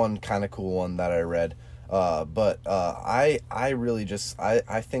 There was one kind of cool one that I read I really just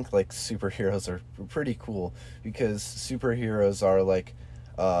I think like superheroes are pretty cool because superheroes are like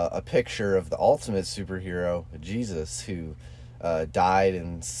a picture of the ultimate superhero, Jesus, who died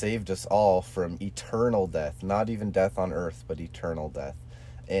and saved us all from eternal death, not even death on earth, but eternal death.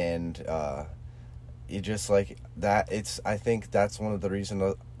 And it just like that. I think that's one of the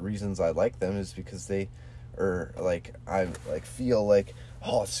reasons I like them is because they are like I like feel like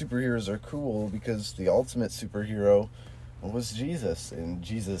superheroes are cool because the ultimate superhero was Jesus, and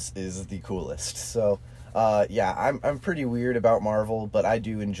Jesus is the coolest. So yeah, I'm pretty weird about Marvel, but I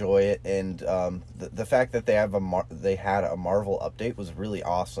do enjoy it, and the fact that they had a Marvel update was really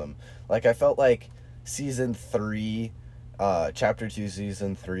awesome. Like I felt like season 3, chapter 2,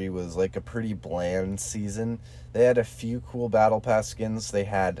 season 3 was like a pretty bland season. They had a few cool battle pass skins. They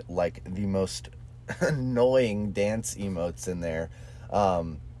had like the most annoying dance emotes in there.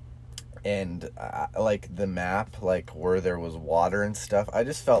 And like the map, like where there was water and stuff, I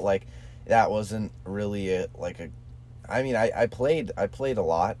just felt like that wasn't really I mean, I played a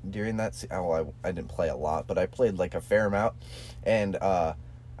lot during that. Well, I didn't play a lot, but I played like a fair amount, and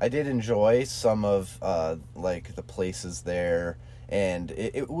I did enjoy some of like the places there, and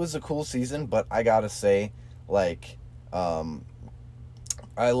it was a cool season. But I gotta say, like,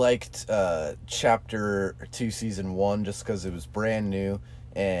 I liked chapter 2 season 1 just because it was brand new,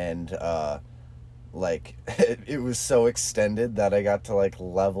 and like it was so extended that I got to like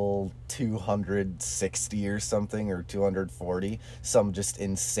level 260 or something, or 240, some just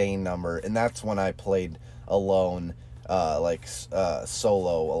insane number, and that's when I played alone,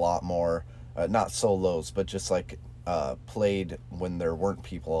 solo a lot more, not solos, but just like played when there weren't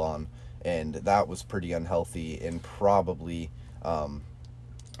people on, and that was pretty unhealthy, and probably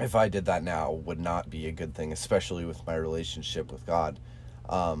if I did that now would not be a good thing, especially with my relationship with God.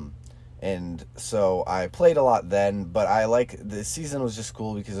 And so I played a lot then, but the season was just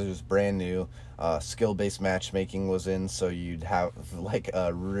cool because it was brand new. Skill-based matchmaking was in, so you'd have like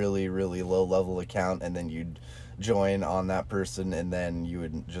a really, really low level account, and then you'd join on that person, and then you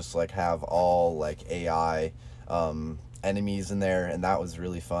would just like have all like AI enemies in there, and that was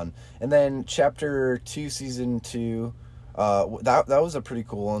really fun. And then chapter 2 season 2, that was a pretty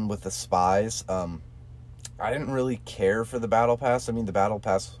cool one with the spies. I didn't really care for the battle pass. I mean, the battle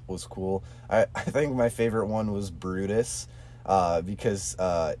pass was cool. I think my favorite one was Brutus, because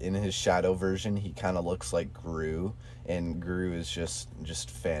in his shadow version he kind of looks like Gru, and Gru is just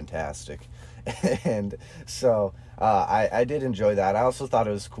fantastic. And so I did enjoy that. I also thought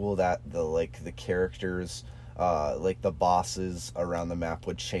it was cool that the characters, like the bosses around the map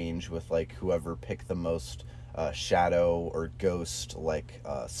would change with like whoever picked the most shadow or ghost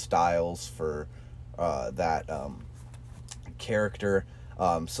styles for that character.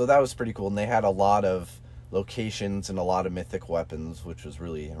 So that was pretty cool, and they had a lot of locations and a lot of mythic weapons, which was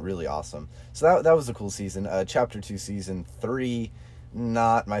really, really awesome. So that was a cool season. Chapter 2 season 3,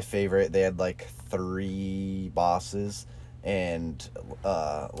 not my favorite. They had like 3 bosses, and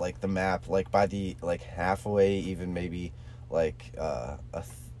like the map, like by the like halfway, even maybe like a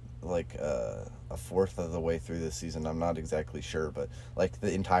fourth of the way through this season, I'm not exactly sure, but like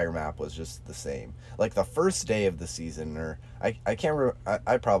the entire map was just the same. Like the first day of the season, or I can't remember,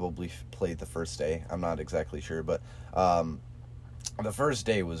 I probably played the first day, I'm not exactly sure, but the first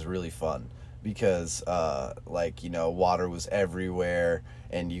day was really fun because water was everywhere,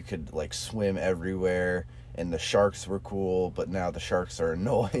 and you could like swim everywhere, and the sharks were cool, but now the sharks are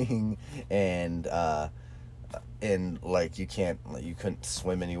annoying, and like you couldn't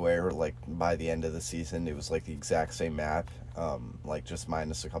swim anywhere. Like by the end of the season it was like the exact same map, like just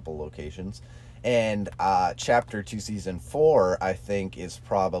minus a couple locations. And chapter 2 season 4 I think is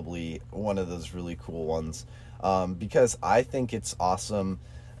probably one of those really cool ones, because I think it's awesome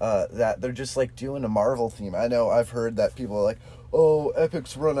that they're just like doing a Marvel theme. I know I've heard that people are like, oh,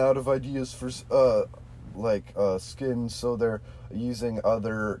 Epic's run out of ideas for skins, so they're using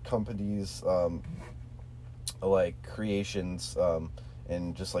other companies like creations,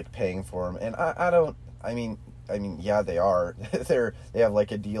 and just like paying for them. And I mean yeah, they are. They have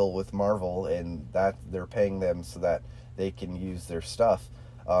like a deal with Marvel, and that they're paying them so that they can use their stuff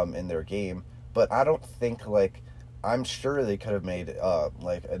in their game. But I don't think, like, I'm sure they could have made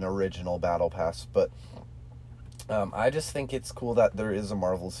like an original battle pass, but I just think it's cool that there is a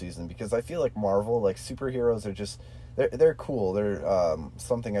Marvel season, because I feel like Marvel, like, superheroes are just they're cool. They're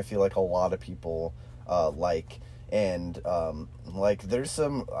something I feel like a lot of people like. And like there's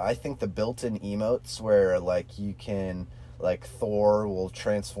some, I think, the built-in emotes where like you can, like, Thor will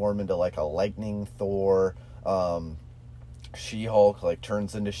transform into like a lightning Thor, She-Hulk like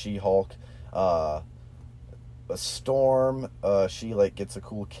turns into She-Hulk, a Storm, she like gets a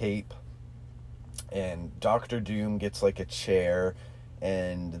cool cape, and Doctor Doom gets like a chair,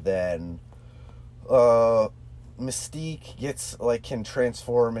 and then Mystique gets like can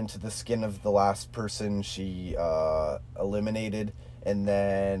transform into the skin of the last person she eliminated, and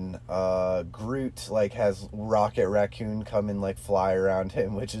then Groot like has Rocket Raccoon come and like fly around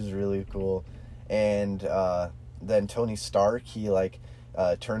him, which is really cool, and then Tony Stark, he like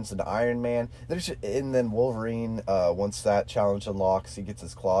turns into Iron Man. And then Wolverine, once that challenge unlocks, he gets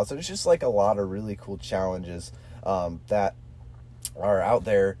his claws. There's just like a lot of really cool challenges that are out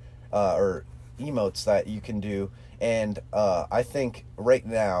there, or emotes that you can do. And I think right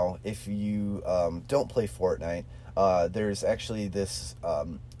now, if you don't play Fortnite, there's actually this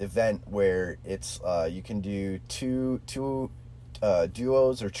event where it's you can do two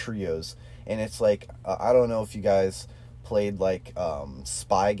duos or trios, and it's like I don't know if you guys played like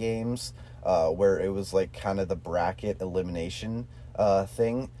spy games where it was like kind of the bracket elimination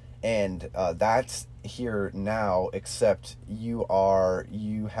thing, and that's here now, except you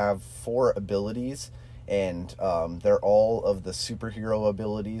have 4 abilities, and they're all of the superhero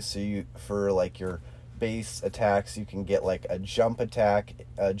abilities. So you, for like your base attacks, you can get like a jump attack,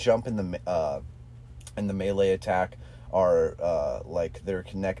 a jump in the melee attack are like they're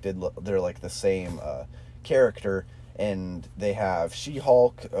connected, they're like the same character, and they have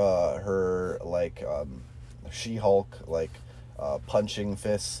She-Hulk, her like She-Hulk like punching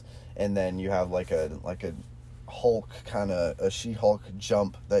fists, and then you have like a Hulk kind of a She-Hulk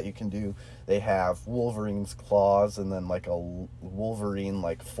jump that you can do. They have Wolverine's claws, and then like a Wolverine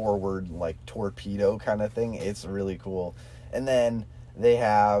like forward like torpedo kind of thing. It's really cool. And then they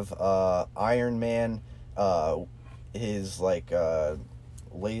have Iron Man, his like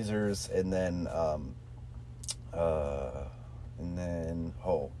lasers, and then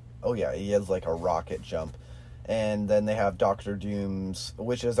oh yeah, he has like a rocket jump. And then they have Doctor Doom's,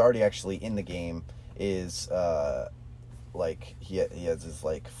 which is already actually in the game, is like he has his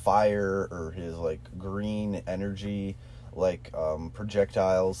like fire, or his like green energy like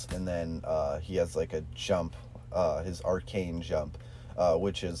projectiles, and then he has like a jump, his arcane jump,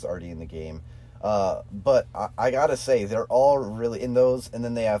 which is already in the game. But I gotta say, they're all really in those, and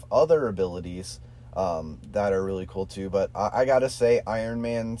then they have other abilities that are really cool too. But I gotta say, Iron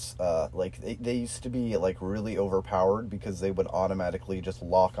Man's like they used to be like really overpowered, because they would automatically just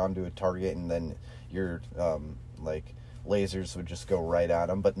lock onto a target, and then your like lasers would just go right at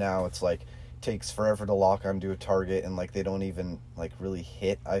them. But now it's like takes forever to lock onto a target, and like they don't even like really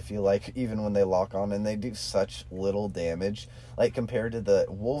hit, I feel like, even when they lock on, and they do such little damage, like compared to the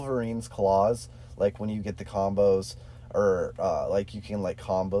Wolverine's claws. Like when you get the combos, or like you can like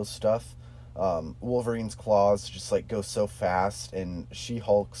combo stuff, Wolverine's claws just like go so fast, and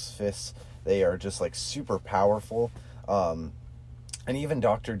She-Hulk's fists, they are just like super powerful. And even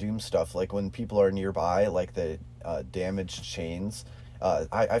Doctor Doom stuff, like when people are nearby, like the damaged chains,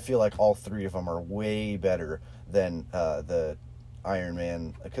 I feel like all 3 of them are way better than the Iron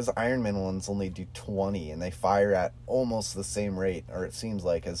Man, because the Iron Man ones only do 20, and they fire at almost the same rate, or it seems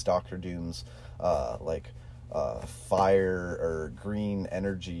like, as Doctor Doom's fire or green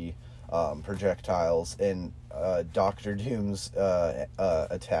energy projectiles. And Doctor Doom's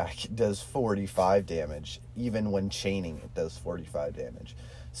attack does 45 damage. Even when chaining, it does 45 damage.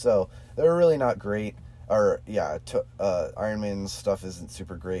 So they're really not great. Or yeah, Iron Man's stuff isn't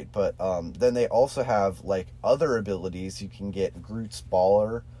super great. But then they also have like other abilities. You can get Groot's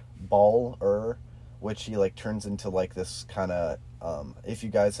baller, which he like turns into like this kind of if you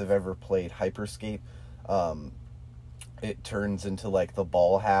guys have ever played Hyperscape, it turns into like the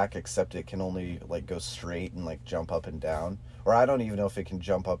ball hack, except it can only like go straight and like jump up and down. Or I don't even know if it can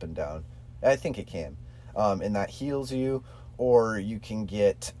jump up and down. I think it can. And that heals you. Or you can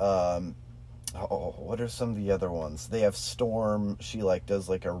get what are some of the other ones? They have Storm. She like does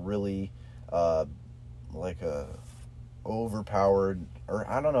like a really like a overpowered, or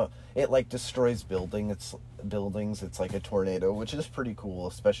I don't know, it like destroys buildings. It's like a tornado, which is pretty cool,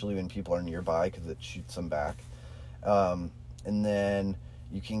 especially when people are nearby, because it shoots them back. And then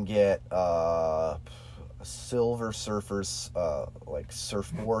you can get Silver Surfer's like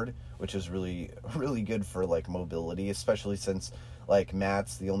surfboard, which is really really good for like mobility, especially since like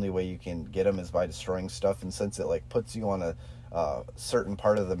mats, the only way you can get them is by destroying stuff, and since it like puts you on a certain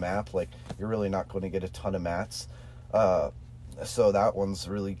part of the map, like you're really not going to get a ton of mats. So that one's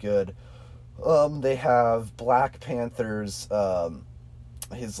really good. They have Black Panther's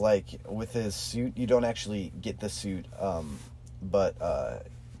his like with his suit. You don't actually get the suit, but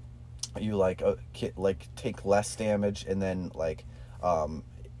you like take less damage, and then like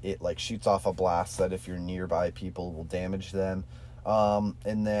it like shoots off a blast that if you're nearby people will damage them.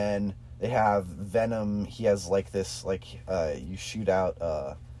 And then they have Venom. He has like this, like, you shoot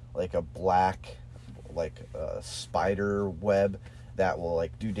out like a black, like, spider web that will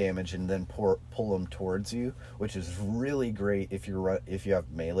like do damage and then pull them towards you, which is really great if you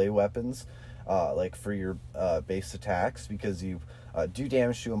have melee weapons, like for your base attacks, because you do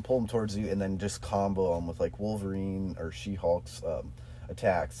damage to them, pull them towards you, and then just combo them with like Wolverine or She-Hulk's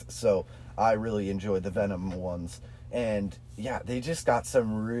attacks. So I really enjoyed the Venom ones. And yeah, they just got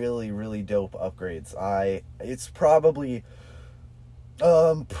some really, really dope upgrades. It's probably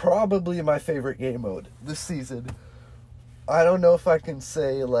my favorite game mode this season. I don't know if I can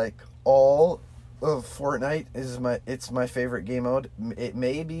say like all of Fortnite it's my favorite game mode. It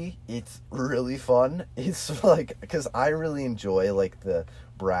may be. It's really fun. It's like, because I really enjoy like the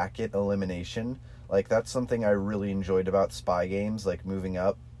bracket elimination. Like that's something I really enjoyed about spy games, like moving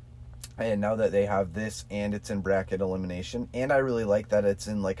up. And now that they have this and it's in bracket elimination, and I really like that it's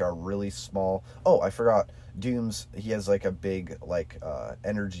in like a really small, I forgot, Doom's, he has like a big like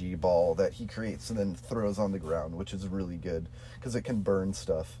energy ball that he creates and then throws on the ground, which is really good because it can burn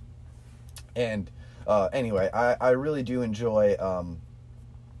stuff. And anyway, I really do enjoy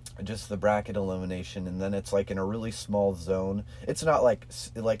just the bracket elimination, and then it's like in a really small zone. It's not like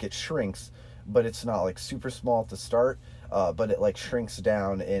it shrinks, but it's not like super small to start. But it like shrinks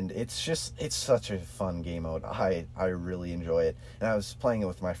down, and it's such a fun game mode. I really enjoy it, and I was playing it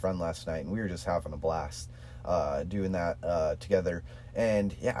with my friend last night, and we were just having a blast doing that together.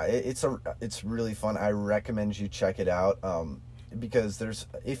 And yeah, it's really fun. I recommend you check it out, because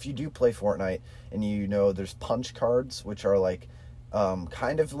if you do play Fortnite and there's punch cards, which are like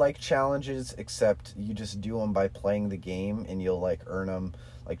kind of like challenges, except you just do them by playing the game, and you'll like earn them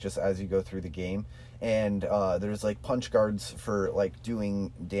like just as you go through the game. And there's like punch cards for like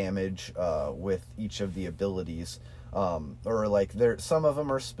doing damage with each of the abilities, or like some of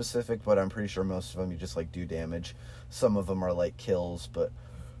them are specific, but I'm pretty sure most of them you just like do damage. Some of them are like kills, but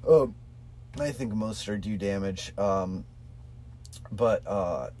I think most are do damage. But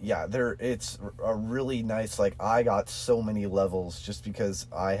yeah, it's a really nice, like, I got so many levels just because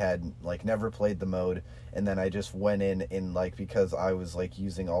I had like never played the mode, and then I just went in like, because I was like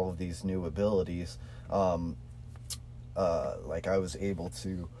using all of these new abilities, like I was able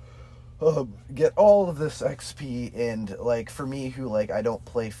to get all of this XP. And like for me, who like I don't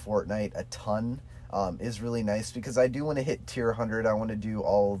play Fortnite a ton, is really nice, because I do want to hit tier 100. I want to do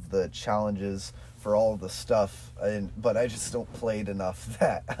all of the challenges for all the stuff, but I just don't play it enough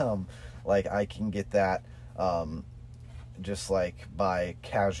that like I can get that just like by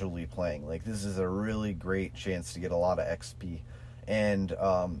casually playing. Like this is a really great chance to get a lot of XP. And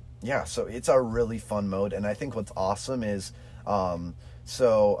yeah, so it's a really fun mode. And I think what's awesome is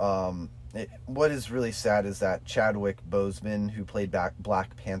what is really sad is that Chadwick Boseman, who played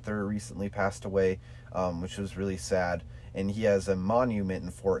Black Panther, recently passed away, which was really sad. And he has a monument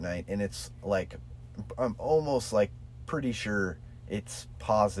in Fortnite, and it's like, I'm almost like pretty sure it's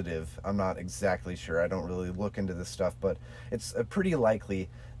positive. I'm not exactly sure. I don't really look into this stuff, but it's pretty likely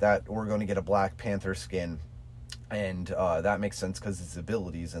that we're going to get a Black Panther skin. And that makes sense because his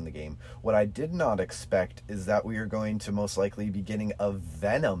abilities in the game. What I did not expect is that we are going to most likely be getting a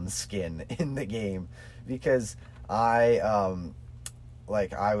Venom skin in the game, because I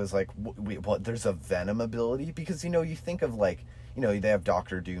was like, what? There's a Venom ability? Because you think of like, they have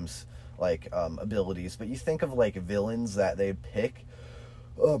Doctor Doom's like abilities, but you think of like villains that they pick.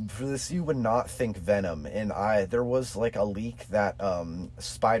 For this, you would not think Venom. And there was like a leak that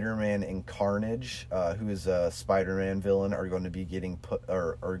Spider-Man and Carnage, who is a Spider-Man villain, are going to be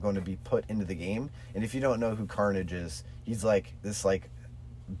put into the game. And if you don't know who Carnage is, he's like this like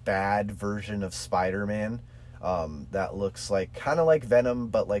bad version of Spider-Man, that looks like kind of like Venom,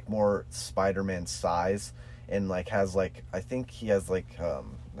 but like more Spider-Man size, and like has like, I think he has like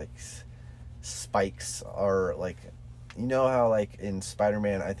spikes, or like, how like in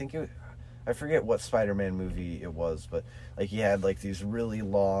Spider-Man, I forget what Spider-Man movie it was, but like he had like these really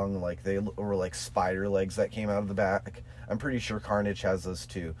long, like they were like spider legs that came out of the back. I'm pretty sure Carnage has those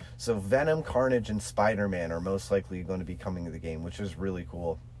too. So Venom, Carnage, and Spider-Man are most likely going to be coming to the game, which is really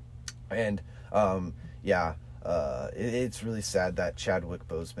cool. And yeah, it's really sad that Chadwick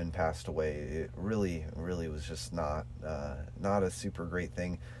Boseman passed away. It really, really was just not a super great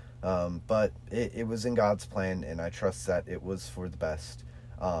thing. But it was in God's plan, and I trust that it was for the best.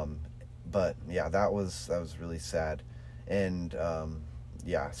 But yeah, that was really sad. And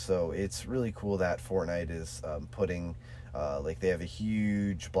yeah, so it's really cool that Fortnite is putting, like, they have a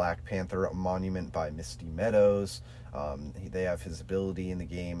huge Black Panther monument by Misty Meadows. They have his ability in the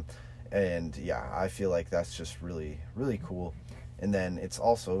game, and yeah, I feel like that's just really, really cool. And then it's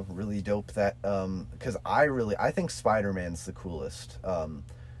also really dope that, because I think Spider-Man's the coolest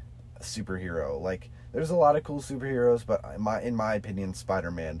superhero. Like, there's a lot of cool superheroes, but in my opinion,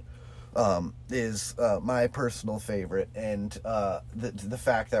 Spider-Man is my personal favorite. And the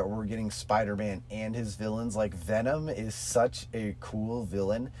fact that we're getting Spider-Man and his villains, like Venom is such a cool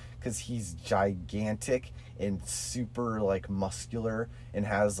villain because he's gigantic and super like muscular and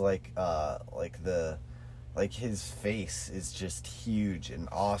has like his face is just huge and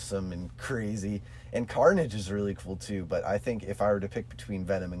awesome and crazy. And Carnage is really cool too, but I think if I were to pick between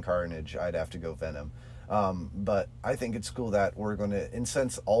Venom and Carnage, I'd have to go Venom. But I think it's cool that we're going to, and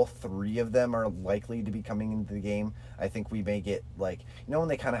since all three of them are likely to be coming into the game, I think we may get, like, when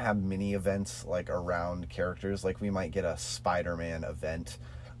they kind of have mini events, like, around characters, like, we might get a Spider-Man event,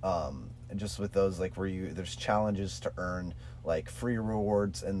 just with those, like, where there's challenges to earn, like, free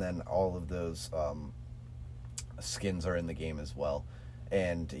rewards, and then all of those, skins are in the game as well.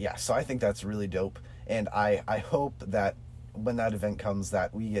 And yeah, so I think that's really dope, and I hope that when that event comes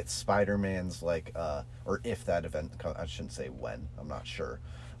that we get Spider-Man's, like, or if that event comes, I shouldn't say when, I'm not sure,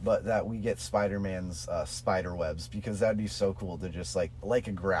 but that we get Spider-Man's spider webs, because that'd be so cool to just like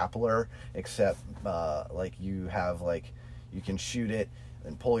a grappler, except like you have, like, you can shoot it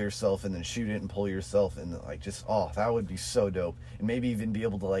and pull yourself and then shoot it and pull yourself, and like, just, oh, that would be so dope. And maybe even be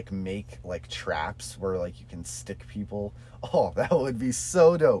able to like make like traps where like you can stick people. Oh, that would be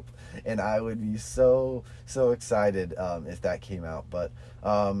so dope, and I would be so excited if that came out. But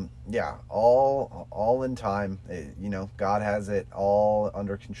yeah, all in time. God has it all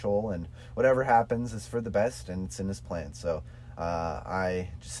under control, and whatever happens is for the best, and it's in his plan. So I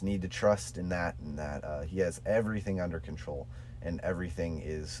just need to trust in that, and that he has everything under control, and everything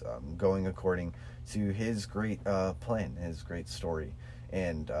is going according to his great plan, his great story.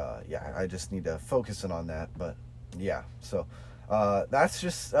 And yeah, I just need to focus in on that. But yeah, so that's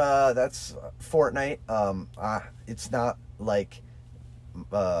that's Fortnite. It's not like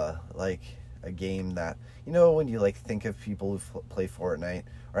a game that, when you like think of people who play Fortnite,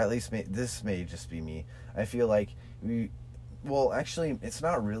 or at least this may just be me, I feel like actually it's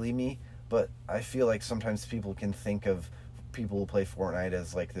not really me, but I feel like sometimes people can think of people who play Fortnite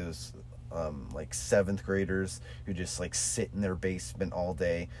as like those like 7th graders who just like sit in their basement all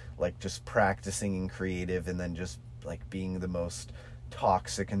day, like just practicing in creative, and then just like being the most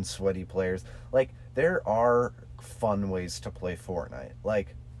toxic and sweaty players. Like, there are fun ways to play Fortnite.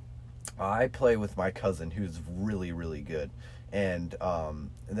 Like, I play with my cousin who's really, really good, and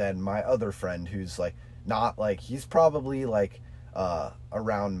then my other friend who's like not, like, he's probably like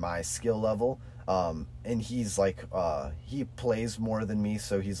around my skill level, and he's like he plays more than me,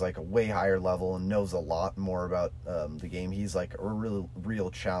 so he's like a way higher level and knows a lot more about the game. He's like a real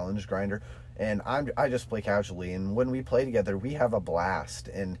challenge grinder, and I just play casually, and when we play together we have a blast.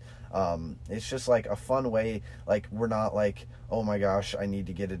 And it's just like a fun way. Like, we're not like, oh my gosh, I need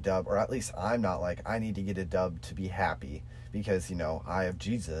to get a dub, or at least I'm not like, I need to get a dub to be happy, because I have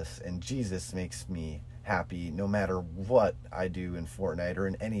Jesus, and Jesus makes me happy no matter what I do in Fortnite or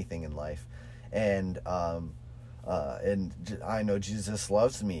in anything in life. And I know Jesus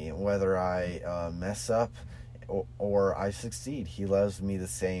loves me whether I mess up or I succeed. He loves me the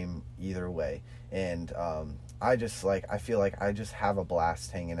same either way. And I feel like I just have a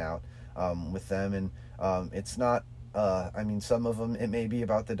blast hanging out with them. And it's not, some of them it may be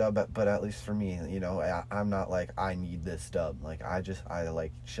about the dub, but at least for me, I'm not like, I need this dub. Like, I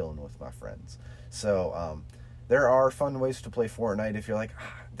like chilling with my friends. So there are fun ways to play Fortnite if you're like,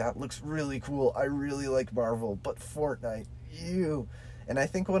 that looks really cool, I really like Marvel, but Fortnite, ew. And I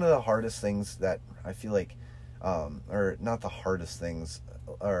think one of the hardest things that I feel like, or not the hardest things,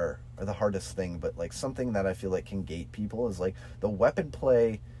 or the hardest thing, but like something that I feel like can gate people, is like the weapon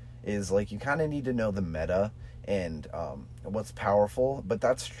play. Is like, you kind of need to know the meta and what's powerful, but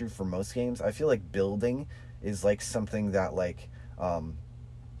that's true for most games. I feel like building is like something that like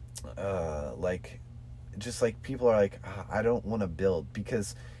just like people are like, I don't want to build,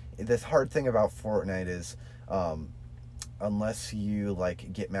 because this hard thing about Fortnite is unless you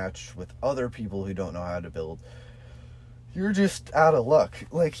like get matched with other people who don't know how to build, you're just out of luck.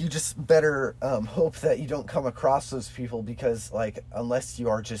 Like, you just better hope that you don't come across those people, because like, unless you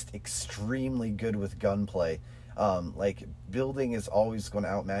are just extremely good with gunplay, like, building is always going to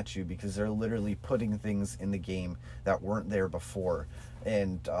outmatch you, because they're literally putting things in the game that weren't there before.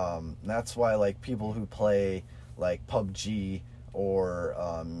 And that's why like people who play like PUBG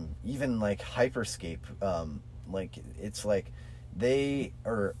or even like Hyperscape. Like it's like they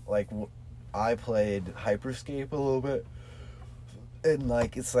are like I played Hyperscape a little bit, and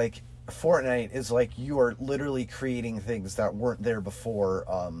like it's like Fortnite is like you are literally creating things that weren't there before,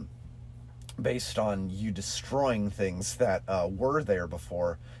 based on you destroying things that were there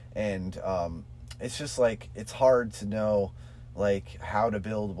before. And it's just like it's hard to know like how to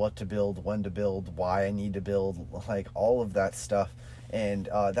build, what to build, when to build, why I need to build, like all of that stuff. And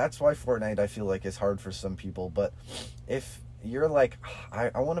that's why Fortnite, I feel like, is hard for some people. But if you're like,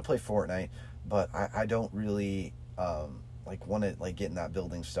 I want to play Fortnite, but I don't really like want to like get in that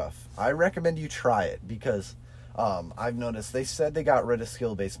building stuff, I recommend you try it, because I've noticed they said they got rid of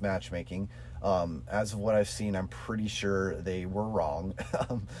skill-based matchmaking. As of what I've seen, I'm pretty sure they were wrong.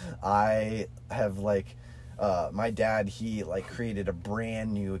 I have like my dad, he like created a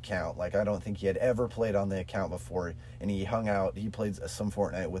brand new account. Like I don't think he had ever played on the account before, and he played some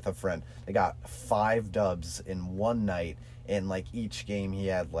Fortnite with a friend. They got 5 dubs in one night, and like each game he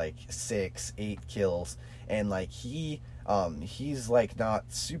had like 6-8 kills. And like he's like not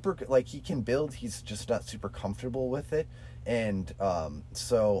super, like he can build, he's just not super comfortable with it. And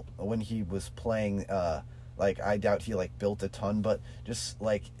so when he was playing, like I doubt he like built a ton, but just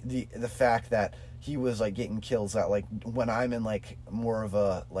like the fact that he was like getting kills at like when I'm in like more of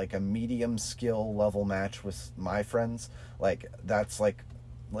a like a medium skill level match with my friends, like that's like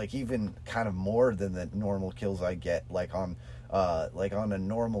even kind of more than the normal kills I get like on a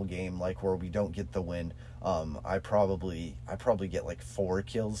normal game, like where we don't get the win. I probably get like 4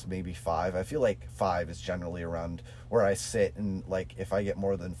 kills, maybe 5. I feel like 5 is generally around where I sit, and like if I get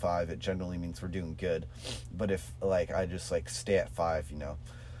more than 5, it generally means we're doing good. But if like I just like stay at 5,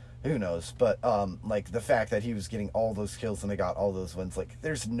 who knows? But like the fact that he was getting all those kills and they got all those wins, like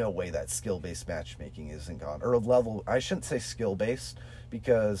there's no way that skill-based matchmaking isn't gone. Or level, I shouldn't say skill-based,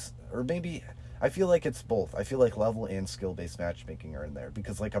 because, or maybe I feel like it's both. I feel like level and skill-based matchmaking are in there,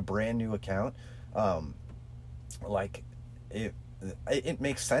 because like a brand new account, like it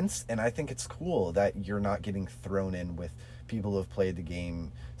makes sense, and I think it's cool that you're not getting thrown in with people who have played the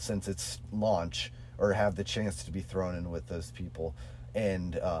game since its launch, or have the chance to be thrown in with those people.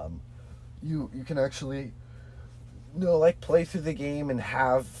 And you can actually like play through the game and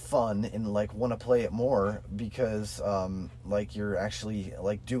have fun and like want to play it more, because like you're actually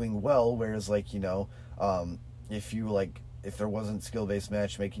like doing well. Whereas like if there wasn't skill-based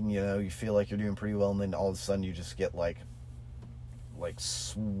matchmaking, you feel like you're doing pretty well, and then all of a sudden you just get like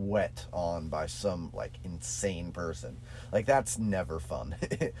sweat on by some like insane person. Like that's never fun.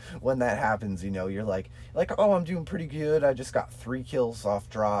 When that happens, you're like, oh, I'm doing pretty good, I just got 3 kills off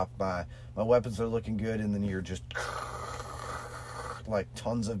drop, my weapons are looking good, and then you're just like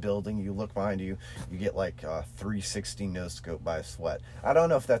tons of building, you look behind you, you get like 360 no scope by sweat. I don't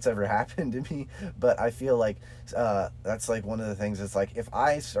know if that's ever happened to me, but I feel like that's like one of the things. It's like if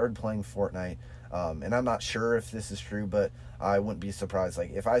I started playing Fortnite, and I'm not sure if this is true, but I wouldn't be surprised.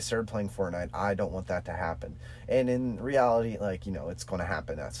 Like if I started playing Fortnite, I don't want that to happen. And in reality, like, it's going to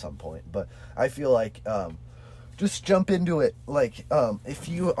happen at some point. But I feel like just jump into it. Like if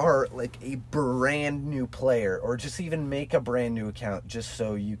you are like a brand new player, or just even make a brand new account just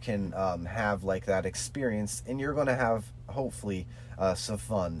so you can have like that experience, and you're going to have hopefully some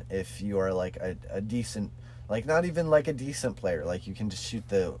fun. If you are like a decent, like not even like a decent player, like you can just shoot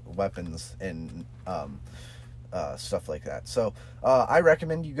the weapons and stuff like that. So I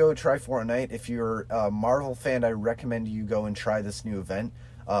recommend you go try Fortnite. If you're a Marvel fan, I recommend you go and try this new event,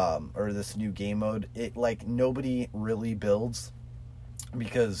 or this new game mode. It like nobody really builds,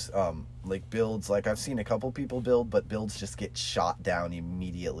 because like builds, like I've seen a couple people build, but builds just get shot down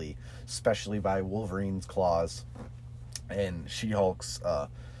immediately, especially by Wolverine's claws and She-Hulk's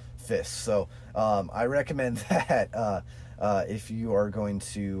fists. So I recommend that if you are going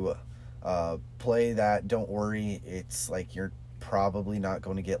to play that, don't worry, it's like you're probably not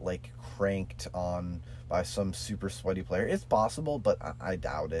going to get like cranked on by some super sweaty player. It's possible, but I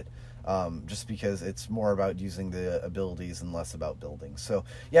doubt it, just because it's more about using the abilities and less about building. So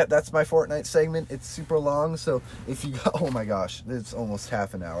yeah, that's my Fortnite segment. It's super long, so if you oh my gosh, it's almost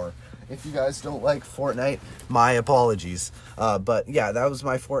half an hour. If you guys don't like Fortnite, my apologies. But yeah, that was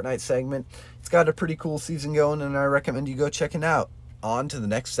my Fortnite segment. It's got a pretty cool season going, and I recommend you go check it out. On to the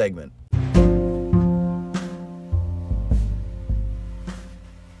next segment.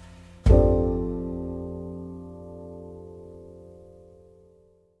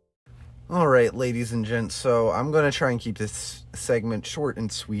 Alright, ladies and gents, so I'm going to try and keep this segment short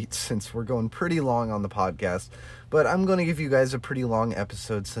and sweet, since we're going pretty long on the podcast. But I'm going to give you guys a pretty long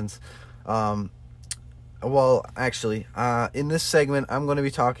episode, since Well, actually, in this segment, I'm going to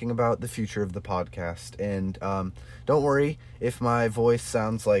be talking about the future of the podcast. And don't worry if my voice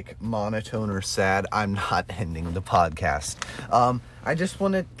sounds like monotone or sad. I'm not ending the podcast. I just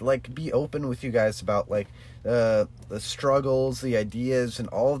want to be open with you guys about the struggles, the ideas, and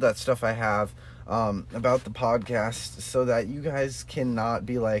all of that stuff I have about the podcast, so that you guys cannot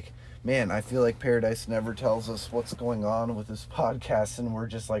be like, man, I feel like Paradise never tells us what's going on with this podcast, and we're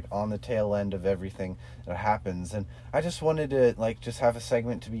just on the tail end of everything that happens. And I just wanted to just have a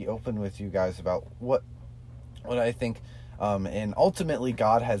segment to be open with you guys about what I think, and ultimately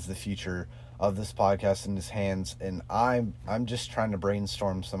God has the future of this podcast in his hands, and I'm just trying to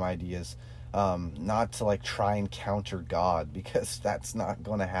brainstorm some ideas, not to try and counter God, because that's not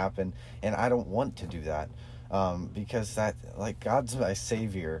going to happen, and I don't want to do that. Because that, God's my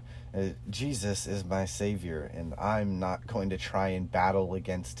savior. Jesus is my savior, and I'm not going to try and battle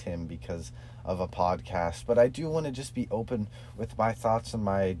against him because of a podcast. But I do want to just be open with my thoughts and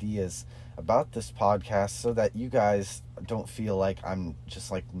my ideas about this podcast, so that you guys don't feel like I'm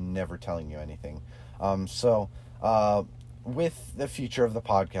just never telling you anything. With the future of the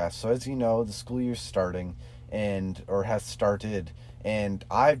podcast, so as you know, the school year's starting, or has started, and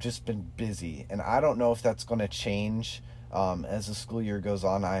I've just been busy, and I don't know if that's going to change as the school year goes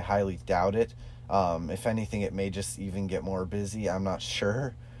on. I highly doubt it. If anything, it may just even get more busy. I'm not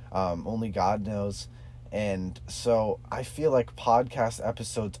sure. Only God knows. And so I feel like podcast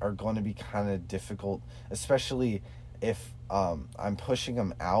episodes are going to be kind of difficult, especially if I'm pushing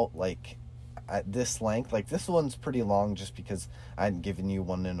them out at this length. This one's pretty long just because I hadn't given you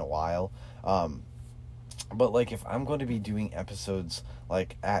one in a while. But if I'm going to be doing episodes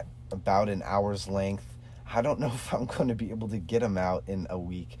at about an hour's length, I don't know if I'm going to be able to get them out in a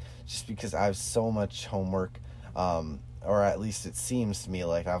week, just because I have so much homework, or at least it seems to me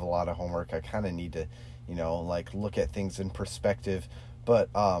like I have a lot of homework. I kind of need to, look at things in perspective. But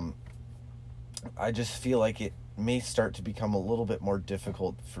I just feel like it may start to become a little bit more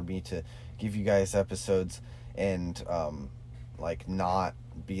difficult for me to give you guys episodes, and not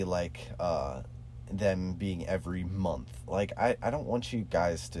be them being every month. I don't want you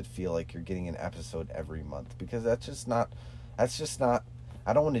guys to feel like you're getting an episode every month, because that's just not I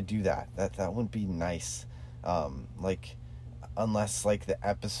don't want to do that. That wouldn't be nice. Unless the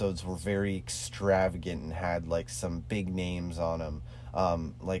episodes were very extravagant and had some big names on them,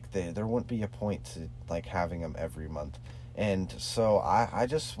 there wouldn't be a point to having them every month. And so I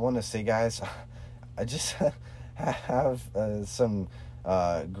just want to say, guys, I just have some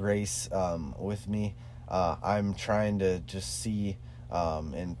grace with me. I'm trying to just see,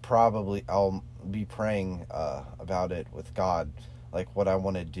 and probably I'll be praying about it with God, what I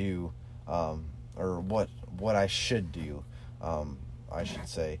want to do, or what I should do, I should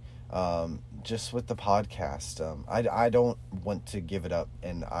say, just with the podcast. I don't want to give it up,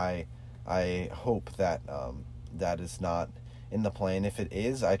 and I hope that that is not in the plan. If it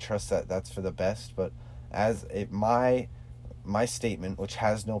is, I trust that that's for the best. But my statement, which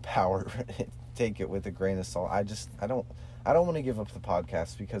has no power, take it with a grain of salt. I don't want to give up the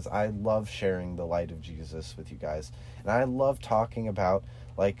podcast, because I love sharing the light of Jesus with you guys, and I love talking about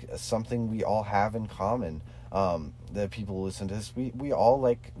something we all have in common. The people who listen to this, we all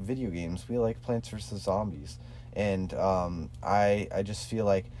like video games. We like Plants vs. Zombies, and I just feel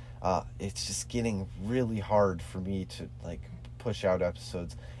like it's just getting really hard for me to push out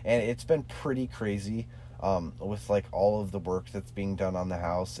episodes, and it's been pretty crazy. With all of the work that's being done on the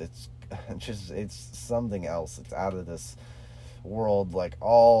house, it's something else. It's out of this world.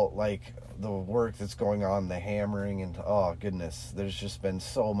 All the work that's going on, the hammering, and oh goodness, there's just been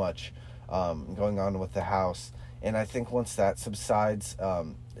so much going on with the house. And I think once that subsides,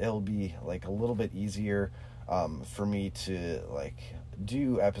 it'll be a little bit easier for me to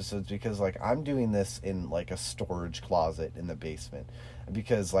do episodes, because I'm doing this in a storage closet in the basement,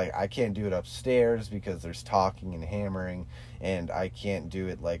 because I can't do it upstairs because there's talking and hammering, and I can't do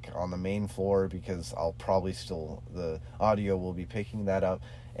it on the main floor because I'll probably the audio will be picking that up.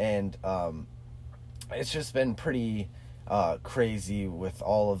 And it's just been pretty crazy with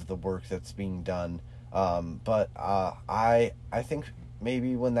all of the work that's being done. But I think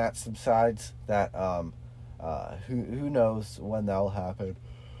maybe when that subsides, that who knows when that'll happen.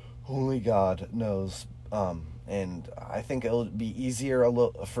 Only God knows. And I think it'll be easier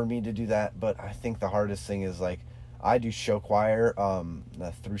for me to do that. But I think the hardest thing is I do show choir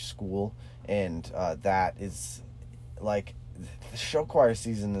through school, and that is the show choir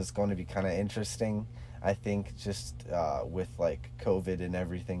season is going to be kind of interesting, I think, just with COVID and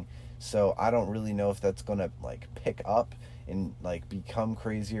everything. So I don't really know if that's going to pick up and become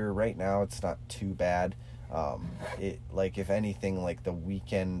crazier. Right now it's not too bad. It, like, if anything, like the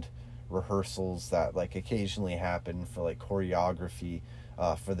weekend rehearsals that like occasionally happen for like choreography,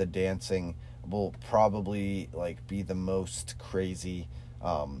 for the dancing, will probably like be the most crazy,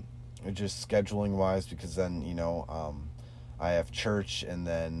 just scheduling wise, because then, I have church and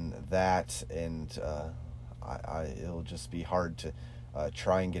then that, and it'll just be hard to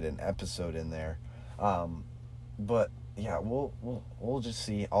try and get an episode in there. But yeah, we'll just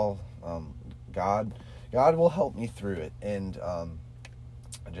see. God will help me through it, and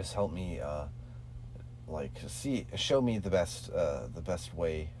just help me show me the best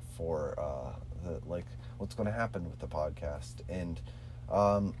way for what's going to happen with the podcast. And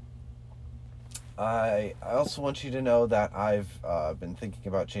I also want you to know that I've been thinking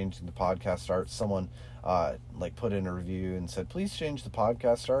about changing the podcast art. Someone put in a review and said, please change the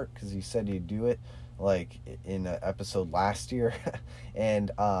podcast art, because he said he'd do it like in an episode last year.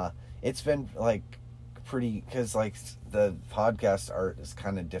 And it's been like pretty, because like the podcast art is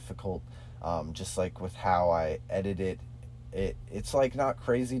kind of difficult, just like with how I edit it's like not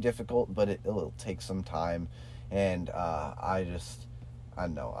crazy difficult, but it'll take some time. And I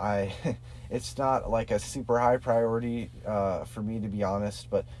don't know, it's not like a super high priority for me, to be honest,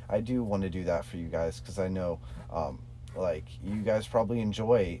 but I do want to do that for you guys, because I know like you guys probably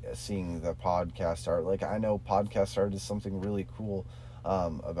enjoy seeing the podcast art. Like, I know podcast art is something really cool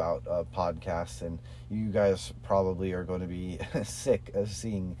about podcasts, and you guys probably are going to be sick of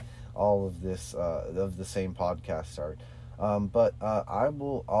seeing all of this of the same podcast art. But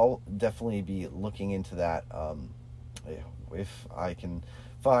I'll definitely be looking into that if I can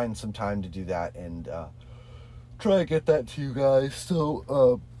find some time to do that, and try to get that to you guys.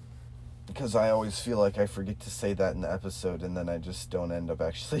 So because I always feel like I forget to say that in the episode, and then I just don't end up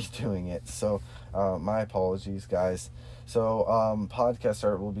actually doing it. So my apologies, guys. So podcast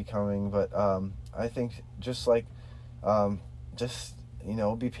art will be coming, but I think just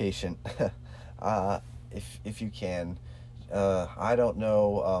be patient if you can. I don't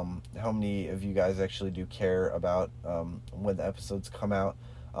know how many of you guys actually do care about when the episodes come out.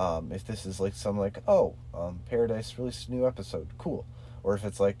 If this is like Paradise released a new episode, cool. Or if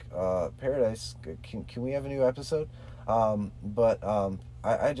it's like, Paradise, can we have a new episode? But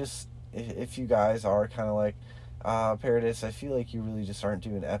I just, if you guys are kind of like, Paradise, I feel like you really just aren't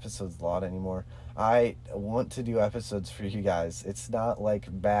doing episodes a lot anymore. I want to do episodes for you guys. It's not like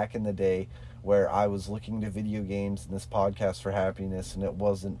back in the day where I was looking to video games and this podcast for happiness and it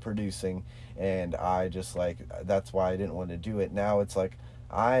wasn't producing, and I just that's why I didn't want to do it. Now it's like,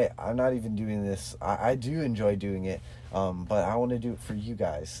 I'm not even doing this. I do enjoy doing it, but I want to do it for you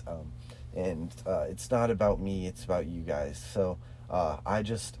guys. And it's not about me, it's about you guys. So I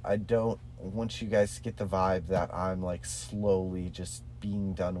don't want you guys to get the vibe that I'm like slowly just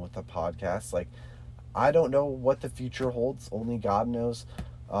being done with the podcast. Like, I don't know what the future holds. Only God knows.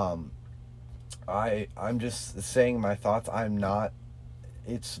 I'm just saying my thoughts.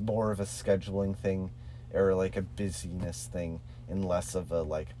 It's more of a scheduling thing, or like a busyness thing, and less of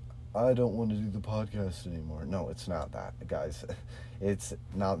a I don't want to do the podcast anymore. No, it's not that, guys. It's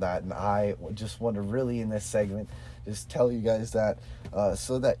not that. And I just want to really, in this segment, just tell you guys that,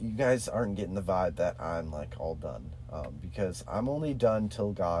 so that you guys aren't getting the vibe that I'm like all done. Because I'm only done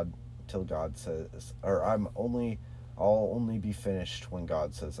till God says, or I'll only be finished when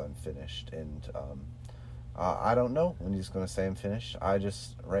God says I'm finished. And I don't know when he's going to say I'm finished.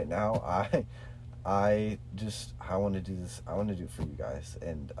 Right now, I want to do this. I want to do it for you guys,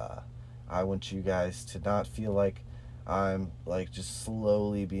 and I want you guys to not feel like I'm like just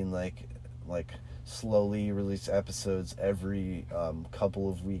slowly being like slowly release episodes every couple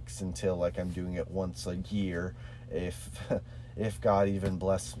of weeks until like I'm doing it once a year, if God even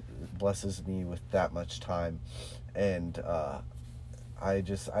blesses me with that much time. And I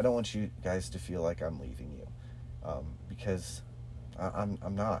don't want you guys to feel like I'm leaving you, because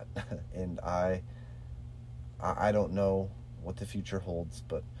I'm not. And I don't know what the future holds,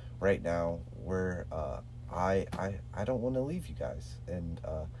 but right now I don't want to leave you guys, and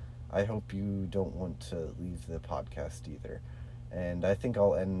I hope you don't want to leave the podcast either. And I think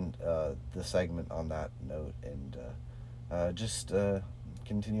I'll end the segment on that note, and just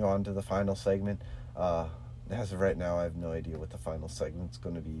continue on to the final segment. As of right now, I have no idea what the final segment's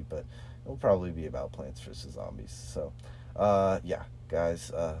going to be, but it'll probably be about Plants vs. Zombies. So, yeah, guys,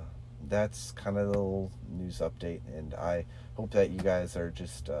 that's kind of the little news update, and I hope that you guys are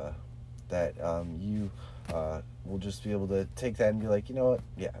just, you will just be able to take that and be like, you know what,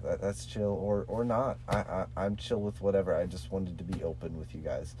 yeah, that's chill, or not. I'm chill with whatever. I just wanted to be open with you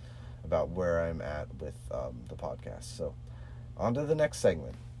guys about where I'm at with the podcast. So, on to the next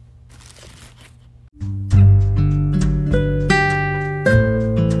segment. Ladies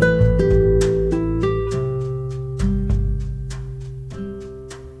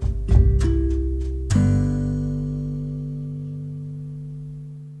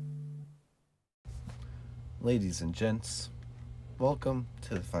and gents, welcome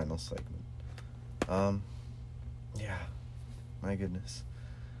to the final segment. Yeah, my goodness.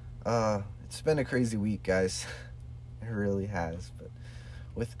 It's been a crazy week, guys. It really has, but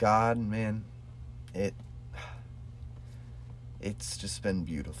with God, man, it's just been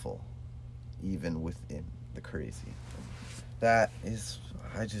beautiful, even within the crazy. That is,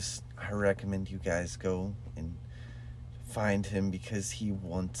 I recommend you guys go and find him because he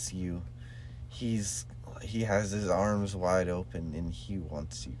wants you. He has his arms wide open and he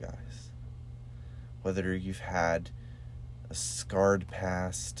wants you guys. Whether you've had a scarred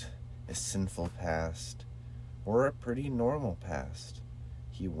past, a sinful past, or a pretty normal past,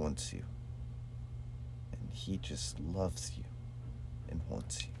 he wants you. And he just loves you and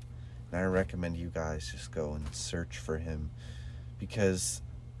wants you. And I recommend you guys just go and search for him because,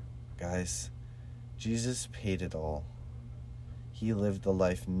 guys, Jesus paid it all. He lived the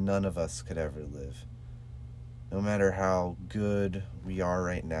life none of us could ever live. No matter how good we are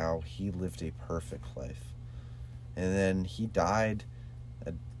right now, he lived a perfect life. And then he died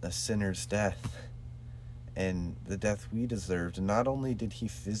a sinner's death, and the death we deserved. And not only did he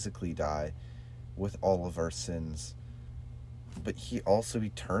physically die with all of our sins, but he also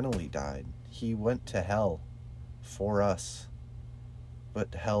eternally died. He went to hell for us,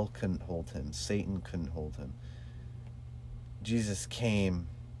 but hell couldn't hold him. Satan couldn't hold him. Jesus came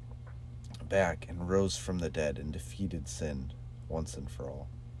back and rose from the dead and defeated sin once and for all.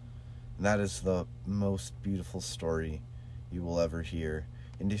 And that is the most beautiful story you will ever hear.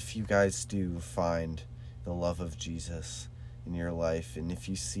 And if you guys do find the love of Jesus in your life, and if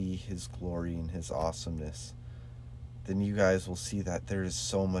you see his glory and his awesomeness, then you guys will see that there is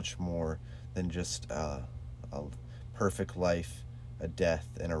so much more than just a perfect life, a death,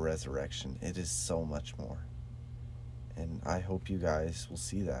 and a resurrection. It is so much more. And I hope you guys will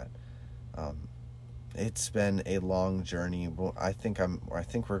see that. It's been a long journey. I think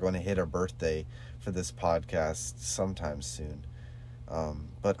we're going to hit our birthday for this podcast sometime soon.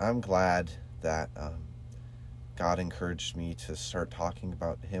 But I'm glad that God encouraged me to start talking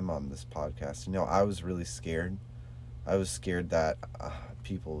about him on this podcast. You know, I was really scared. I was scared that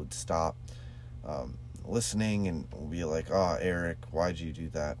people would stop listening and be like, "Oh, Eric, why'd you do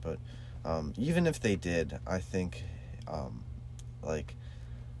that?" But even if they did, I think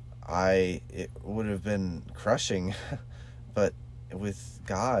it would have been crushing. But with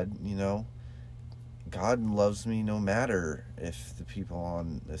God, you know, God loves me no matter if the people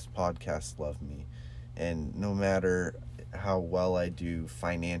on this podcast love me, and no matter how well I do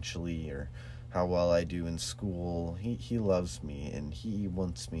financially or how well I do in school, he loves me and he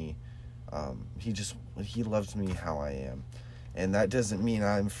wants me. He loves me how I am. And that doesn't mean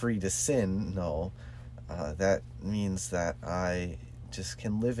I'm free to sin, no. That means that I just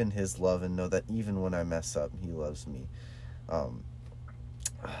can live in his love and know that even when I mess up, he loves me.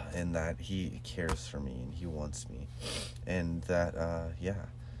 And that he cares for me and he wants me. And that,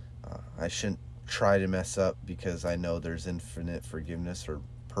 I shouldn't try to mess up because I know there's infinite forgiveness, or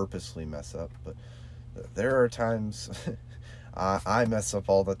purposely mess up. But there are times I mess up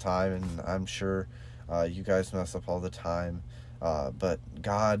all the time, and I'm sure you guys mess up all the time. But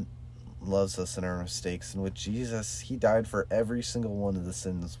God loves us in our mistakes, and with Jesus, he died for every single one of the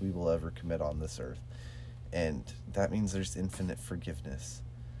sins we will ever commit on this earth, and that means there's infinite forgiveness,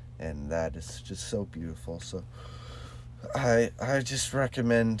 and that is just so beautiful. So I just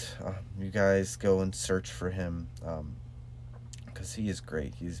recommend you guys go and search for him, because he is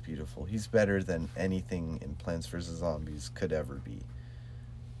great. He's beautiful. He's better than anything in Plants vs. Zombies could ever be,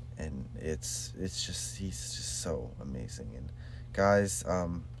 and he's just so amazing. And guys,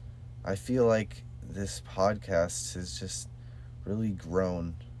 I feel like this podcast has just really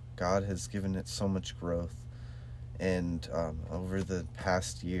grown. God has given it so much growth. And over the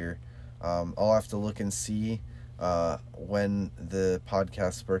past year, I'll have to look and see when the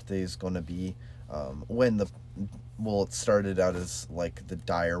podcast birthday is going to be. It started out as like the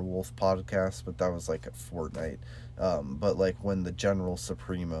Dire Wolf podcast, but that was like a fortnight. But like when the General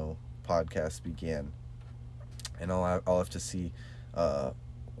Supremo podcast began. And I'll have to see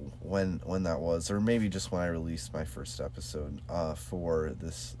when that was, or maybe just when I released my first episode for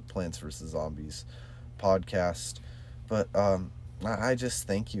this Plants vs. Zombies podcast. But I just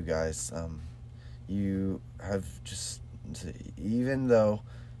thank you guys. You have just, even though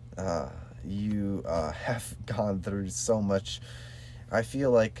you have gone through so much I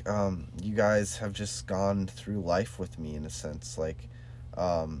feel like you guys have just gone through life with me in a sense. Like,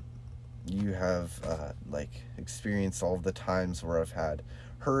 you have experienced all of the times where I've had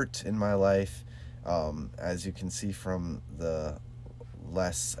hurt in my life, as you can see from the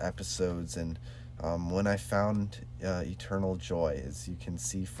less episodes, and when I found eternal joy, as you can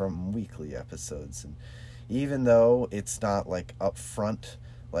see from weekly episodes. And even though it's not like upfront,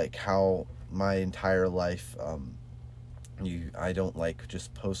 like how my entire life, I don't like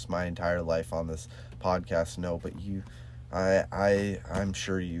just post my entire life on this podcast, no, but I'm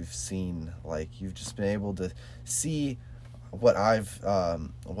sure you've seen, like, you've just been able to see what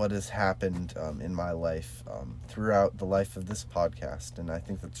has happened in my life throughout the life of this podcast, and I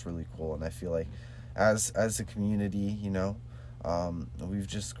think that's really cool. And I feel like as a community, we've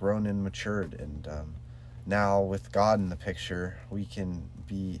just grown and matured, and now with God in the picture, we can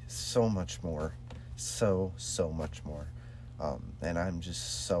be so much more, so much more, and I'm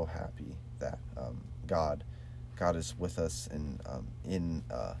just so happy that God is with us and in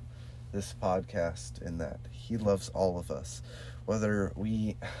this podcast, and that He loves all of us, whether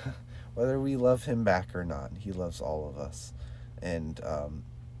we love Him back or not. He loves all of us, and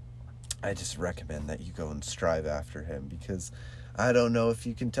I just recommend that you go and strive after Him, because I don't know if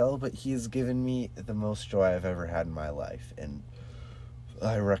you can tell, but He has given me the most joy I've ever had in my life, and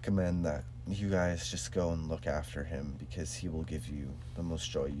I recommend that you guys just go and look after Him, because He will give you the most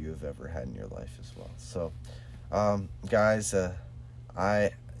joy you have ever had in your life as well. So, guys, you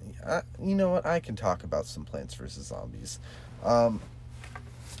know what? I can talk about some Plants vs. Zombies.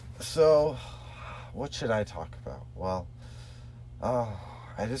 So, what should I talk about? Well,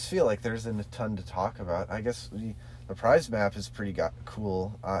 I just feel like there's a ton to talk about. I guess the prize map is pretty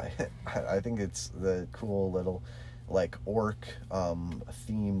cool. I think it's the cool little, like, orc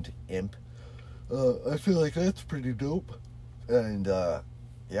themed imp. I feel like that's pretty dope. And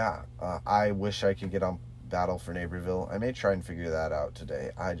I wish I could get on Battle for Neighborville. I may try and figure that out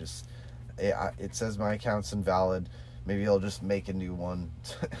today. It says my account's invalid. Maybe I'll just make a new one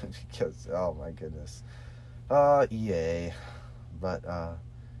because, oh my goodness, EA. But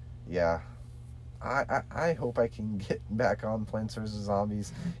yeah, I hope I can get back on Plants vs.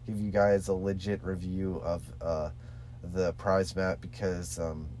 Zombies, give you guys a legit review of the prize map, because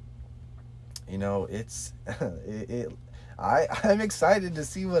it's I'm excited to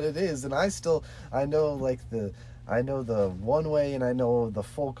see what it is, and I know the one way, and I know the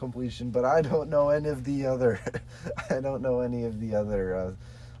full completion, but I don't know any of the other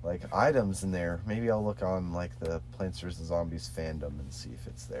like items in there. Maybe I'll look on like the Plants vs. Zombies fandom and see if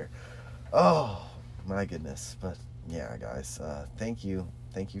it's there. Oh my goodness. But yeah, guys, thank you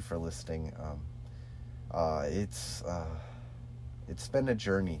for listening. It's been a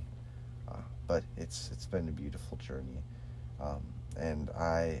journey, but it's been a beautiful journey. And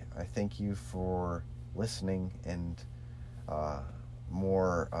I thank you for listening, and I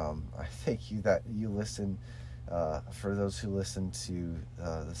thank you that you listen, for those who listen to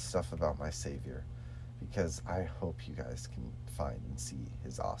the stuff about my Savior, because I hope you guys can find and see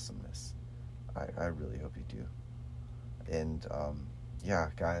His awesomeness. I really hope you do. And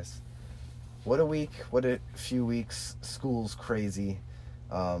yeah, guys, what a week, what a few weeks. School's crazy.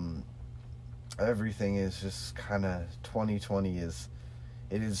 Everything is just kind of 2020 is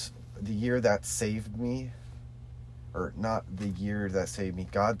the year that saved me, or not the year that saved me.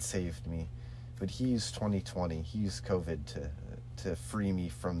 God saved me, but He used 2020. He used COVID to free me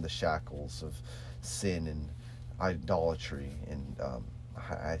from the shackles of sin and idolatry, and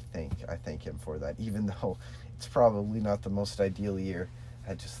I thank Him for that. Even though it's probably not the most ideal year,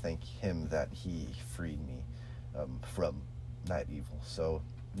 I just thank Him that He freed me from that evil. So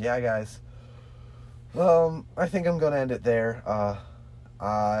yeah, guys. I think I'm gonna end it there.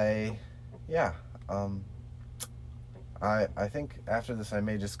 I think after this I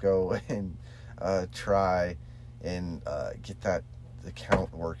may just go and try and get that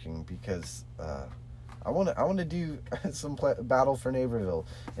account working, because I want to do some Battle for Neighborville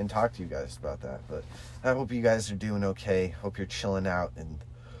and talk to you guys about that. But I hope you guys are doing okay. Hope you're chilling out in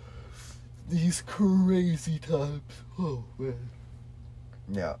these crazy times. Oh man.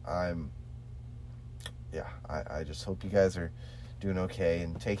 Yeah, I just hope you guys are doing okay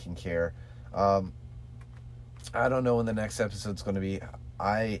and taking care. I don't know when the next episode's going to be.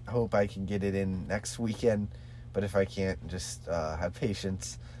 I hope I can get it in next weekend, but if I can't, just have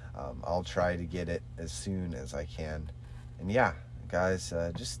patience. I'll try to get it as soon as I can. And yeah, guys,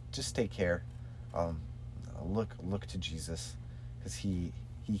 just take care. Look to Jesus, because he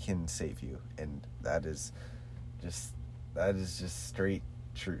can save you, and that is just straight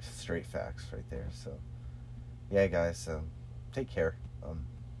truth, straight facts right there. So yeah, guys, take care.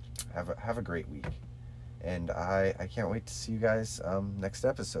 Have a great week. And I can't wait to see you guys next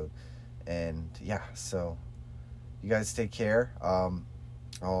episode. And yeah, so you guys take care.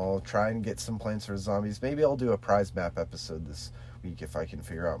 I'll try and get some Plants vs. Zombies. Maybe I'll do a prize map episode this week if I can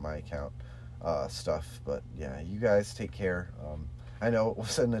figure out my account stuff. But yeah, you guys take care. I know it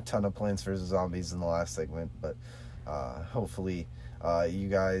wasn't a ton of Plants vs. Zombies in the last segment, but hopefully you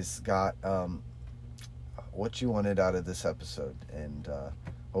guys got what you wanted out of this episode, and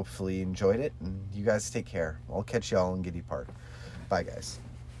hopefully you enjoyed it. And you guys take care. I'll catch y'all in Giddy Park. Bye, guys.